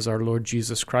fully as our Lord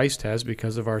Jesus Christ has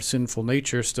because of our sinful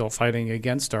nature still fighting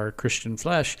against our Christian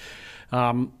flesh.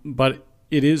 But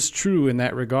it is true in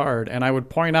that regard. And I would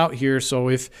point out here, so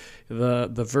if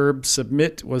the verb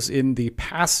submit was in the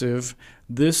passive,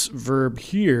 this verb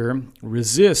here,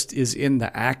 resist, is in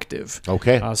the active.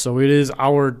 Okay. So it is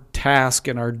our task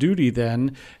and our duty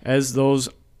then, as those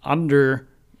under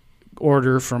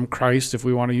order from Christ, if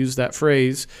we want to use that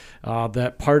phrase,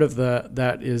 that part of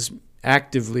that is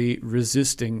actively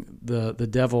resisting the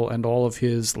devil and all of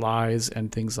his lies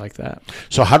and things like that.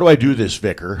 So how do I do this,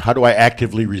 Vicar? How do I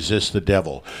actively resist the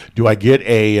devil? Do I get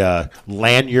a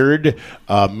lanyard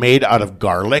made out of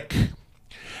garlic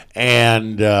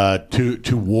and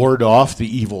to ward off the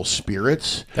evil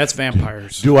spirits? That's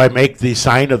vampires. Do I make the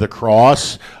sign of the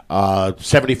cross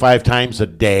 75 times a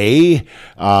day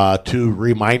to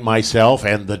remind myself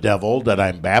and the devil that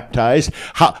I'm baptized?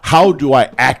 How do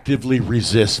I actively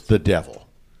resist the devil?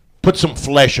 Put some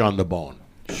flesh on the bone.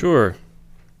 Sure.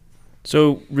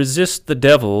 So resist the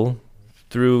devil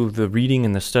through the reading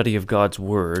and the study of God's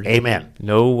Word. Amen.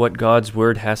 Know what God's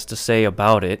Word has to say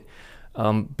about it.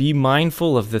 Be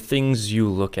mindful of the things you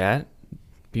look at.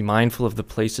 Be mindful of the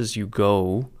places you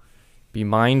go. Be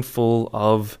mindful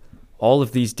of all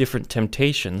of these different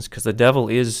temptations, because the devil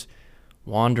is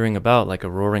wandering about like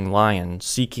a roaring lion,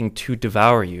 seeking to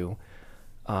devour you.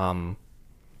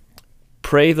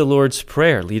 Pray the Lord's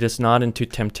Prayer, lead us not into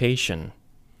temptation.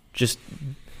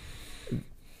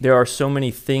 There are so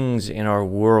many things in our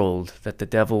world that the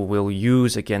devil will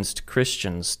use against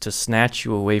Christians to snatch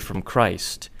you away from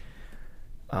Christ.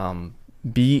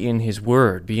 Be in his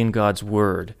word, be in God's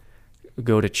word,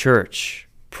 go to church,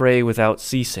 pray without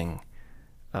ceasing.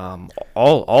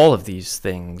 All of these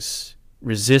things,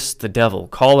 resist the devil,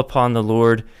 call upon the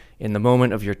Lord in the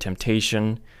moment of your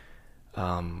temptation,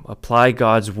 apply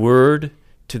God's word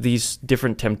to these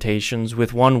different temptations.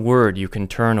 With one word, you can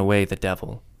turn away the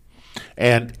devil.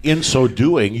 And in so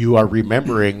doing, you are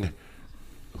remembering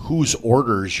whose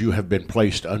orders you have been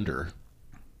placed under.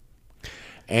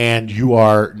 And you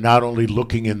are not only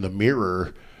looking in the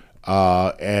mirror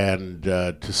and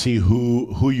to see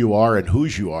who you are and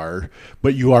whose you are,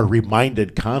 but you are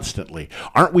reminded constantly.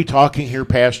 Aren't we talking here,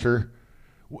 Pastor?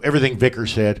 Everything Vicar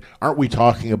said, aren't we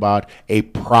talking about a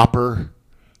proper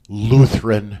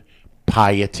Lutheran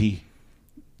piety?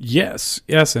 Yes,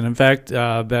 and in fact,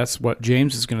 that's what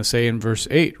James is going to say in verse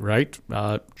 8, right?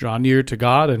 Draw near to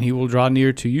God, and he will draw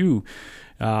near to you,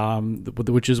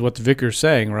 which is what the vicar's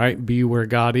saying, right? Be where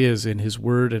God is in his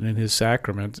word and in his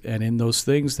sacrament, and in those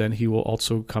things, then he will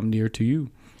also come near to you.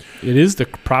 It is the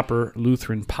proper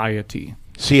Lutheran piety.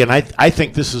 See, and I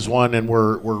think this is one, and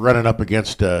we're running up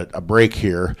against a break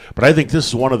here, but I think this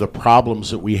is one of the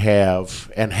problems that we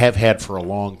have and have had for a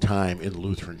long time in the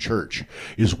Lutheran Church,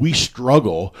 is we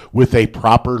struggle with a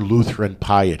proper Lutheran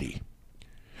piety.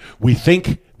 We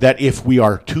think that if we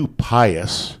are too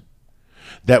pious,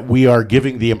 that we are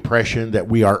giving the impression that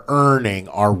we are earning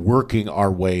or working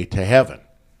our way to heaven.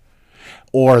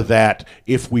 Or that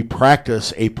if we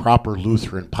practice a proper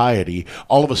Lutheran piety,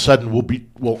 all of a sudden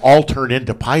we'll all turn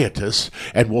into pietists,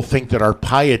 and we'll think that our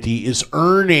piety is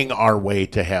earning our way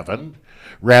to heaven,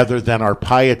 rather than our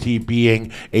piety being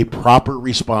a proper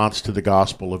response to the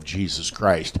gospel of Jesus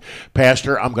Christ.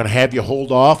 Pastor, I'm going to have you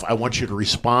hold off. I want you to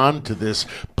respond to this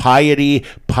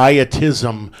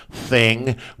pietism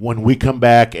thing when we come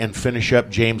back and finish up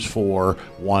James 4,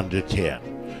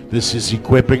 1-10. This is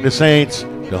Equipping the Saints.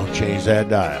 Don't change that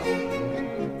dial.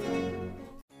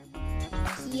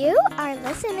 You are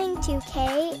listening to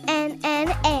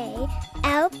KNNA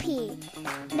LP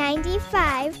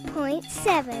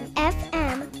 95.7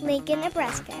 FM, Lincoln,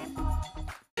 Nebraska.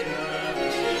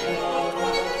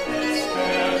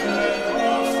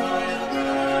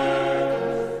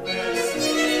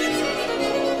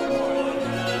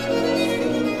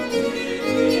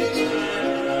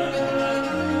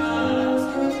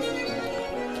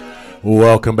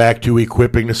 Welcome back to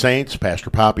Equipping the Saints.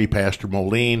 Pastor Poppy, Pastor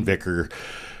Moline, Vicar.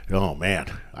 Oh, man,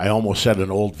 I almost said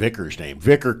an old vicar's name.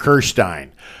 Vicar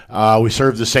Kirstein. We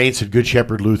serve the saints at Good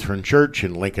Shepherd Lutheran Church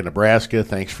in Lincoln, Nebraska.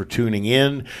 Thanks for tuning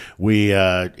in. We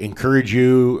encourage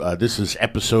you. This is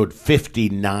episode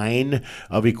 59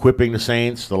 of Equipping the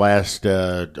Saints. The last,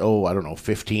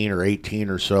 15 or 18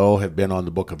 or so have been on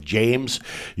the book of James.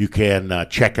 You can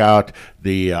check out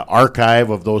the archive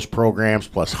of those programs,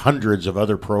 plus hundreds of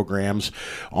other programs,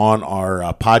 on our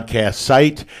podcast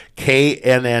site,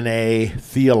 KNNA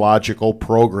Theological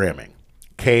Programming.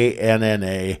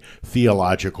 KNNA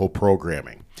Theological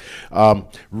Programming.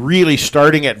 Really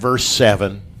starting at verse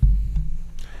 7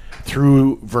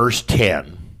 through verse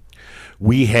 10,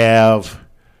 we have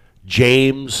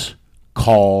James'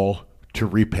 call to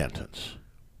repentance.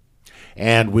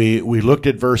 And we looked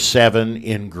at verse 7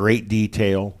 in great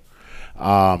detail.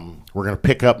 We're going to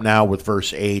pick up now with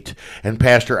verse 8. And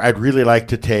Pastor, I'd really like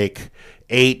to take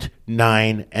 8,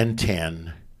 9, and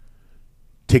 10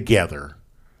 together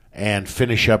and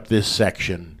finish up this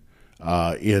section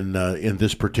in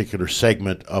this particular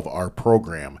segment of our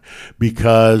program,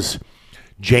 because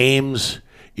James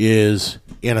is,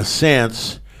 in a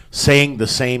sense, saying the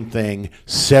same thing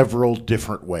several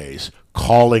different ways,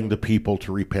 calling the people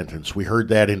to repentance. We heard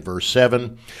that in verse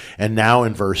 7, and now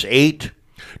in verse 8,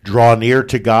 draw near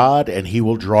to God, and he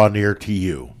will draw near to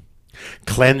you.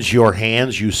 Cleanse your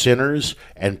hands, you sinners,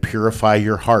 and purify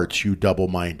your hearts, you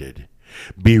double-minded.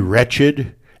 Be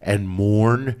wretched and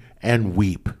mourn and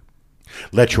weep.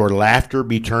 Let your laughter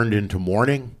be turned into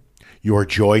mourning, your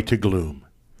joy to gloom.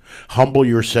 Humble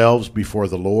yourselves before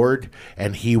the Lord,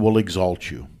 and he will exalt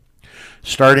you.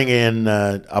 Starting in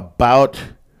about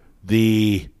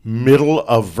the middle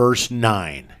of verse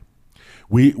 9,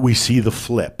 we see the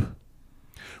flip.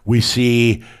 We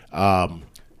see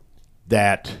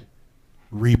that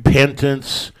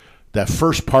repentance, that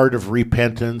first part of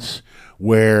repentance,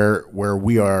 where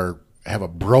we have a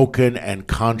broken and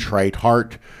contrite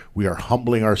heart. We are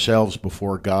humbling ourselves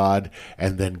before God,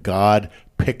 and then God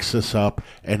picks us up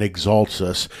and exalts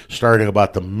us, starting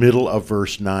about the middle of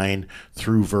verse 9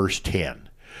 through verse 10.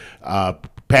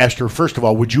 Pastor, first of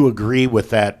all, would you agree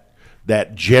with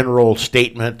that general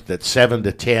statement that 7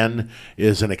 to 10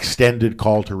 is an extended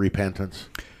call to repentance?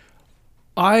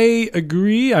 I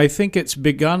agree. I think it's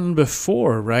begun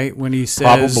before, right? When he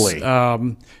says,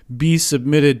 be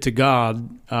submitted to God,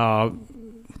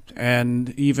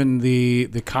 and even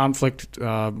the conflict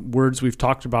words we've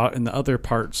talked about in the other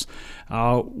parts,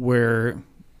 where,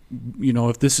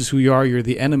 if this is who you are, you're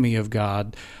the enemy of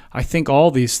God. I think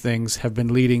all these things have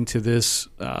been leading to this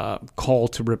call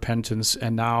to repentance,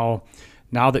 and now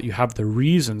that you have the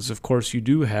reasons, of course, you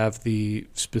do have the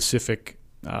specific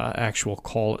actual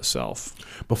call itself.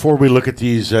 Before we look at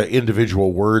these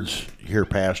individual words here,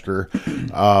 Pastor,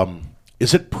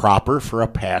 is it proper for a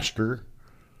pastor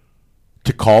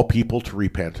to call people to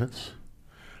repentance?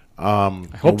 I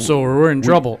hope so, or we're in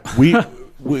trouble. we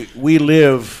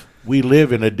live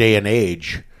in a day and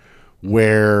age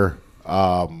where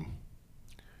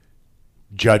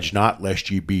 "judge not, lest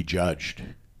ye be judged"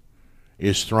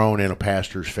 is thrown in a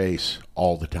pastor's face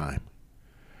all the time,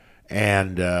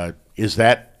 and is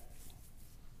that,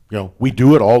 we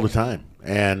do it all the time,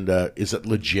 and is it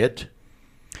legit?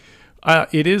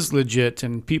 It is legit,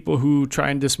 and people who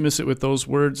try and dismiss it with those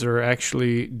words are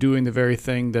actually doing the very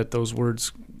thing that those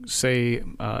words say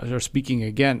are speaking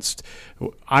against.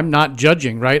 I'm not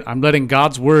judging, right? I'm letting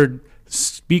God's word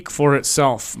speak for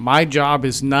itself. My job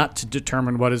is not to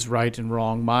determine what is right and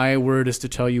wrong. My word is to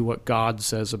tell you what God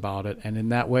says about it, and in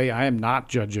that way, I am not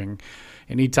judging.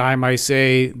 Anytime I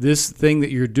say this thing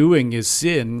that you're doing is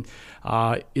sin,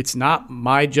 it's not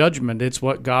my judgment. It's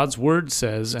what God's word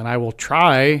says, and I will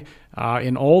try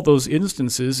in all those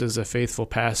instances as a faithful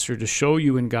pastor to show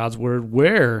you in God's word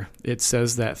where it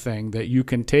says that thing, that you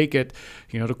can take it,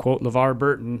 to quote LeVar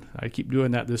Burton, I keep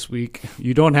doing that this week,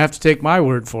 you don't have to take my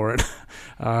word for it.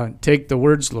 Take the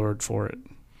word's Lord for it.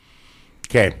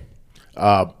 Okay.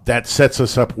 That sets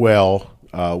us up well.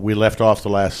 We left off the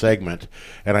last segment,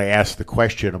 and I asked the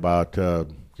question about, do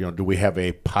we have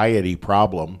a piety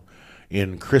problem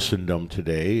in Christendom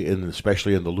today, and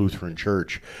especially in the Lutheran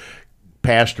Church?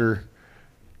 Pastor,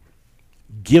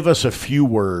 give us a few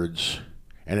words,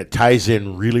 and it ties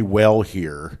in really well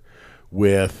here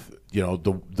with,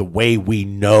 the way we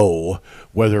know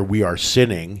whether we are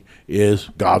sinning is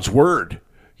God's word.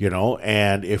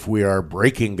 And if we are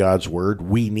breaking God's word,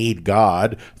 we need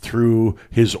God through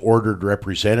his ordered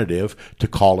representative to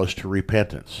call us to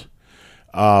repentance.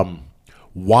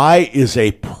 Why is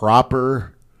a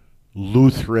proper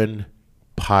Lutheran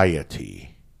piety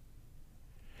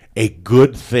a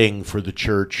good thing for the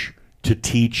church to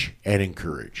teach and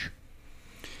encourage?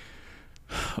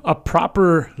 A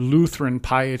proper Lutheran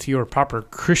piety, or proper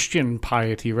Christian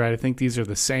piety, right? I think these are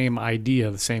the same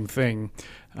idea, the same thing.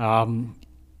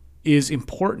 Is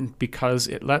important because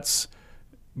it lets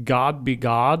God be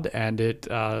God, and it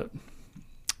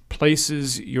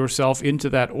places yourself into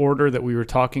that order that we were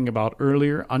talking about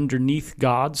earlier, underneath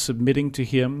God, submitting to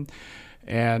him,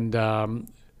 and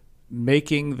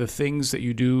making the things that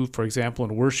you do, for example,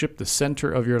 in worship, the center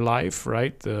of your life,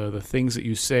 right? The things that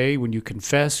you say. When you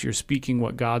confess, you're speaking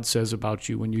what God says about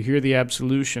you. When you hear the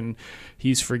absolution,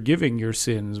 he's forgiving your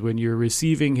sins. When you're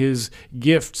receiving his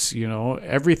gifts,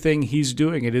 everything he's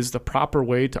doing, it is the proper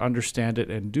way to understand it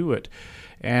and do it.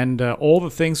 And all the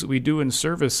things that we do in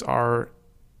service are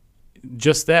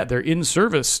just that. They're in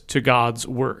service to God's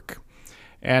work.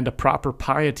 And a proper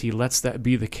piety lets that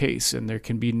be the case, and there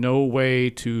can be no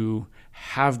way to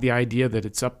have the idea that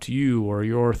it's up to you or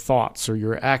your thoughts or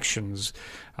your actions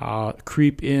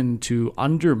creep in to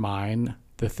undermine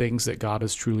the things that God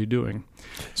is truly doing.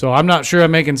 So I'm not sure I'm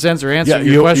making sense or answering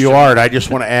your question. You are, and I just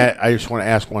want to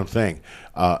ask one thing.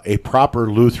 A proper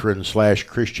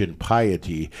Lutheran/Christian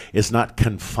piety is not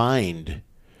confined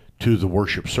to the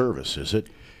worship service, is it?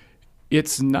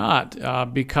 It's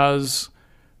not, because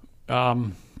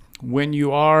when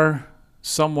you are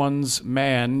someone's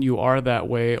man, you are that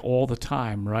way all the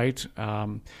time, right?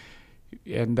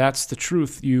 And that's the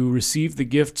truth. You receive the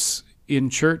gifts in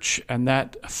church, and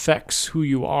that affects who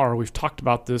you are. We've talked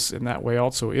about this in that way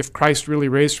also. If Christ really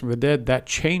raised from the dead, that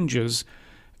changes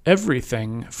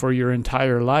everything for your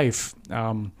entire life.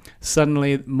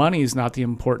 Suddenly, money is not the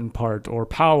important part, or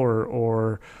power,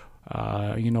 or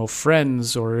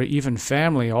friends, or even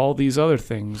family, all these other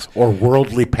things. Or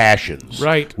worldly passions.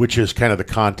 Right. Which is kind of the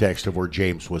context of where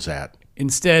James was at.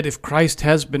 Instead, if Christ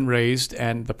has been raised,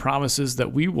 and the promises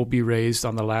that we will be raised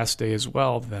on the last day as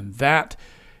well, then that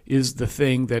is the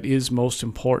thing that is most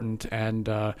important. And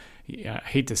I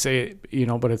hate to say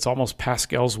it, but it's almost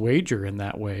Pascal's wager in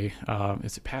that way.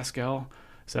 Is it Pascal?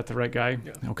 Is that the right guy?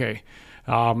 Yeah. Okay.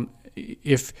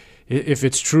 If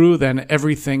it's true, then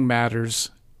everything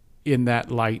matters in that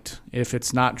light. If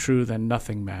it's not true, then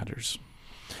nothing matters.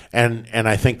 And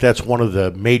I think that's one of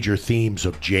the major themes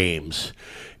of James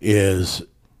is,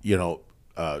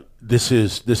 this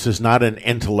is not an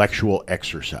intellectual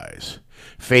exercise.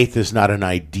 Faith is not an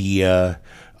idea.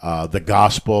 The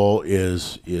gospel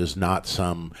is not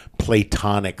some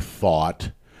Platonic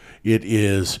thought. It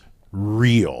is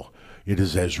real. It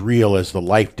is as real as the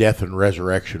life, death, and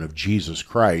resurrection of Jesus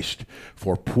Christ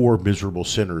for poor, miserable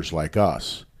sinners like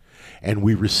us. And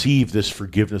we receive this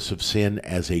forgiveness of sin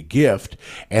as a gift,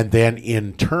 and then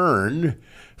in turn,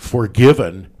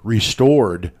 forgiven,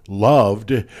 restored,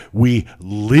 loved, we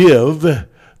live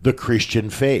the Christian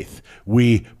faith.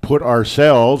 We put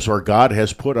ourselves, or God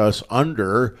has put us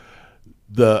under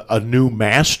a new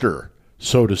master,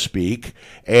 so to speak,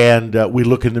 and we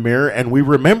look in the mirror and we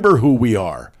remember who we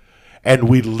are, and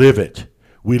we live it.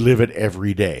 We live it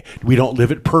every day. We don't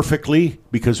live it perfectly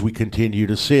because we continue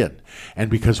to sin. And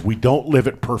because we don't live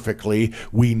it perfectly,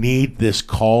 we need this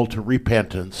call to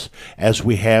repentance as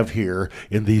we have here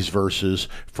in these verses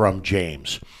from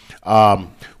James.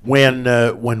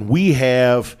 When we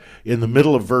have, in the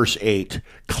middle of verse 8,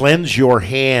 cleanse your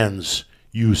hands,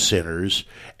 you sinners,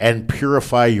 and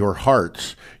purify your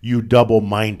hearts, you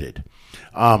double-minded.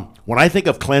 When I think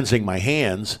of cleansing my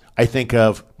hands, I think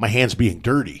of my hands being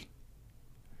dirty.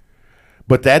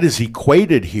 But that is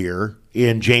equated here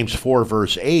in James 4,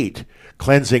 verse 8,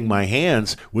 cleansing my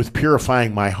hands with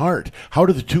purifying my heart. How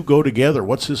do the two go together?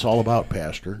 What's this all about,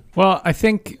 Pastor? Well, I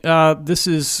think this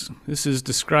is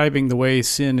describing the way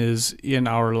sin is in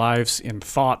our lives in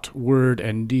thought, word,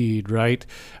 and deed, right?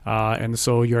 And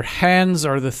so your hands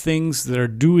are the things that are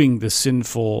doing the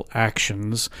sinful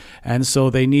actions, and so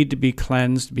they need to be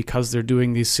cleansed because they're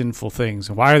doing these sinful things.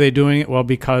 And why are they doing it? Well,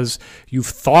 because you've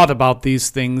thought about these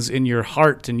things in your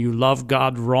heart, and you love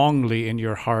God wrongly in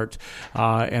your heart,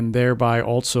 and thereby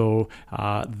also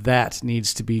that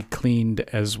needs to be cleaned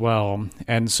as well.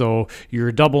 And so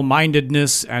your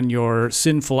double-mindedness and your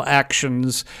sinful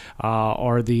actions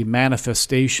are the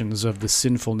manifestations of the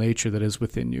sinful nature that is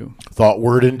within you. Thought,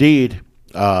 word, and deed.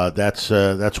 That's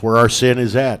where our sin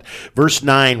is at. Verse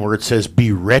 9, where it says,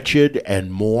 be wretched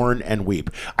and mourn and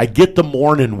weep. I get the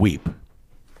mourn and weep.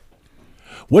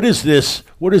 What is this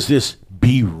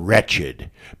be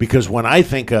wretched? Because when I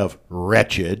think of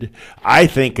wretched, I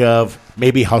think of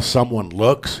maybe how someone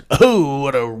looks. Oh,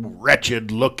 what a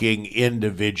wretched-looking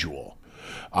individual.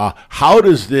 How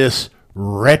does this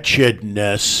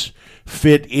wretchedness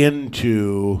fit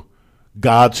into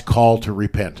God's call to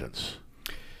repentance?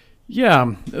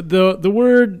 Yeah, the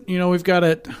word, we've got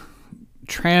it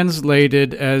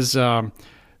translated as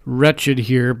wretched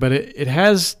here, but it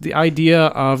has the idea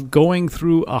of going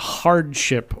through a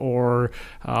hardship or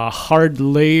hard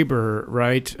labor,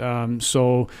 right?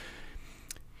 So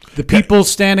the people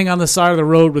standing on the side of the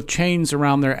road with chains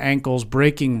around their ankles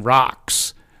breaking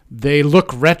rocks, they look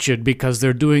wretched because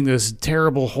they're doing this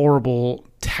terrible, horrible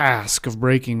task of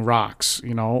breaking rocks,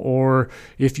 or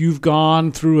if you've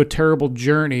gone through a terrible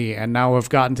journey and now have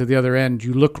gotten to the other end,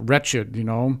 you look wretched,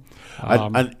 An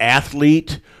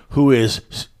athlete who is,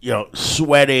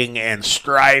 sweating and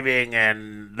striving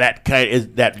and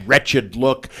that wretched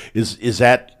look is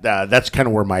that that's kind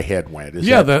of where my head went.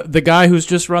 The guy who's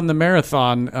just run the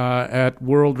marathon at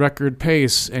world record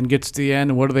pace and gets to the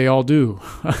end, and what do?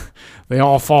 They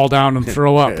all fall down and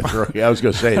throw up. I was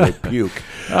going to say they puke.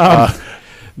 Or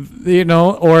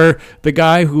the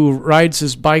guy who rides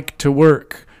his bike to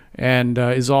work and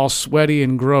is all sweaty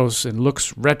and gross and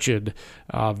looks wretched.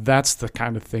 That's the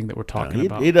kind of thing that we're talking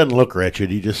about. He doesn't look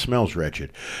wretched. He just smells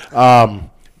wretched.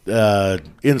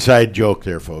 Inside joke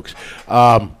there, folks.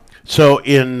 So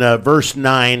in verse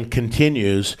 9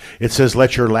 continues, it says,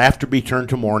 let your laughter be turned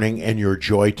to mourning and your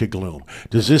joy to gloom.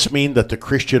 Does this mean that the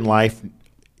Christian life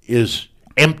is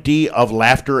empty of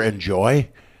laughter and joy?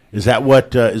 Is that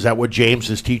what James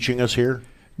is teaching us here?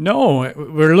 No,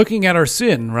 we're looking at our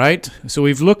sin, right? So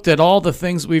we've looked at all the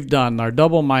things we've done, our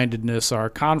double-mindedness, our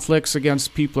conflicts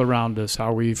against people around us,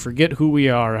 how we forget who we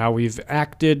are, how we've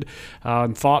acted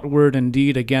in thought, word, and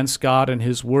deed against God and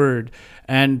His Word.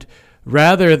 And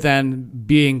rather than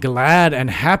being glad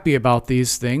and happy about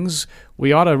these things,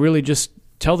 we ought to really just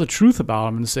tell the truth about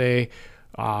them and say,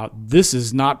 this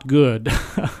is not good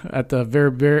at the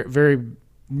very, very, very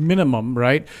minimum,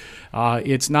 right?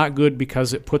 It's not good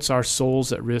because it puts our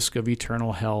souls at risk of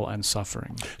eternal hell and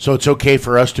suffering. So it's okay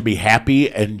for us to be happy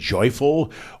and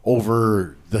joyful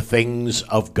over the things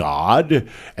of God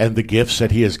and the gifts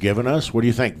that He has given us. What do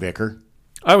you think, Vicar?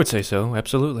 I would say so,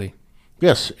 absolutely.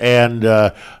 Yes, and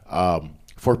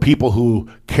for people who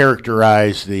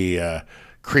characterize the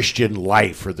Christian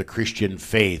life or the Christian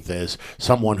faith as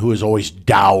someone who is always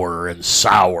dour and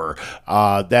sour,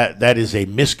 that is a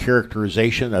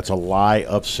mischaracterization. That's a lie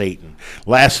of Satan.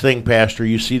 Last thing, Pastor,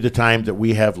 you see the time that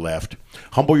we have left.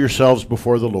 Humble yourselves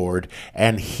before the Lord,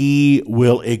 and He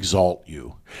will exalt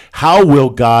you. How will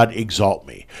God exalt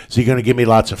me? Is He going to give me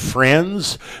lots of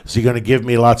friends? Is He going to give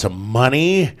me lots of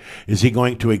money? Is He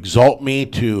going to exalt me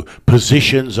to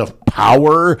positions of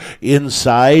power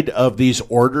inside of these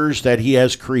orders that He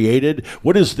has created?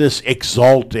 What is this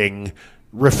exalting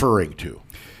referring to?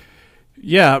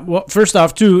 Yeah, well, first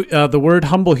off, too, the word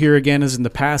humble here again is in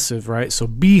the passive, right? So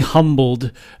be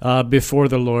humbled before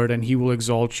the Lord, and He will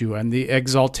exalt you. And the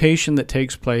exaltation that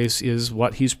takes place is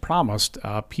what He's promised,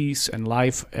 peace and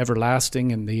life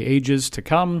everlasting in the ages to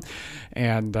come,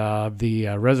 and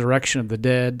the resurrection of the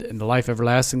dead and the life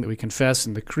everlasting that we confess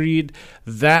in the creed.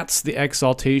 That's the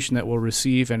exaltation that we'll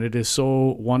receive, and it is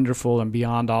so wonderful and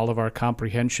beyond all of our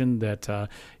comprehension that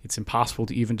it's impossible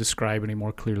to even describe any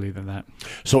more clearly than that.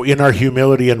 So in our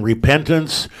humility and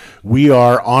repentance, we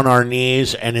are on our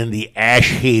knees and in the ash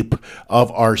heap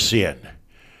of our sin.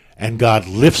 And God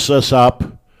lifts us up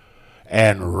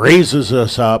and raises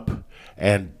us up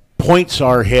and points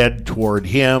our head toward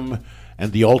Him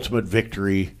and the ultimate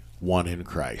victory won in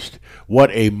Christ.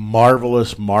 What a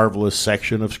marvelous, marvelous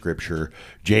section of Scripture,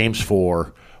 James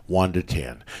 4,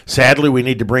 1-10. Sadly, we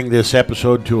need to bring this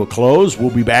episode to a close. We'll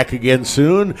be back again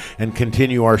soon and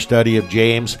continue our study of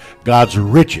James, God's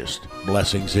richest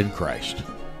blessings in Christ.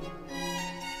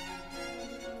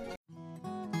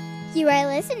 You are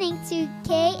listening to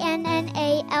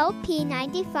KNNALP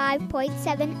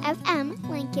 95.7 FM,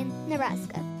 Lincoln,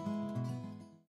 Nebraska.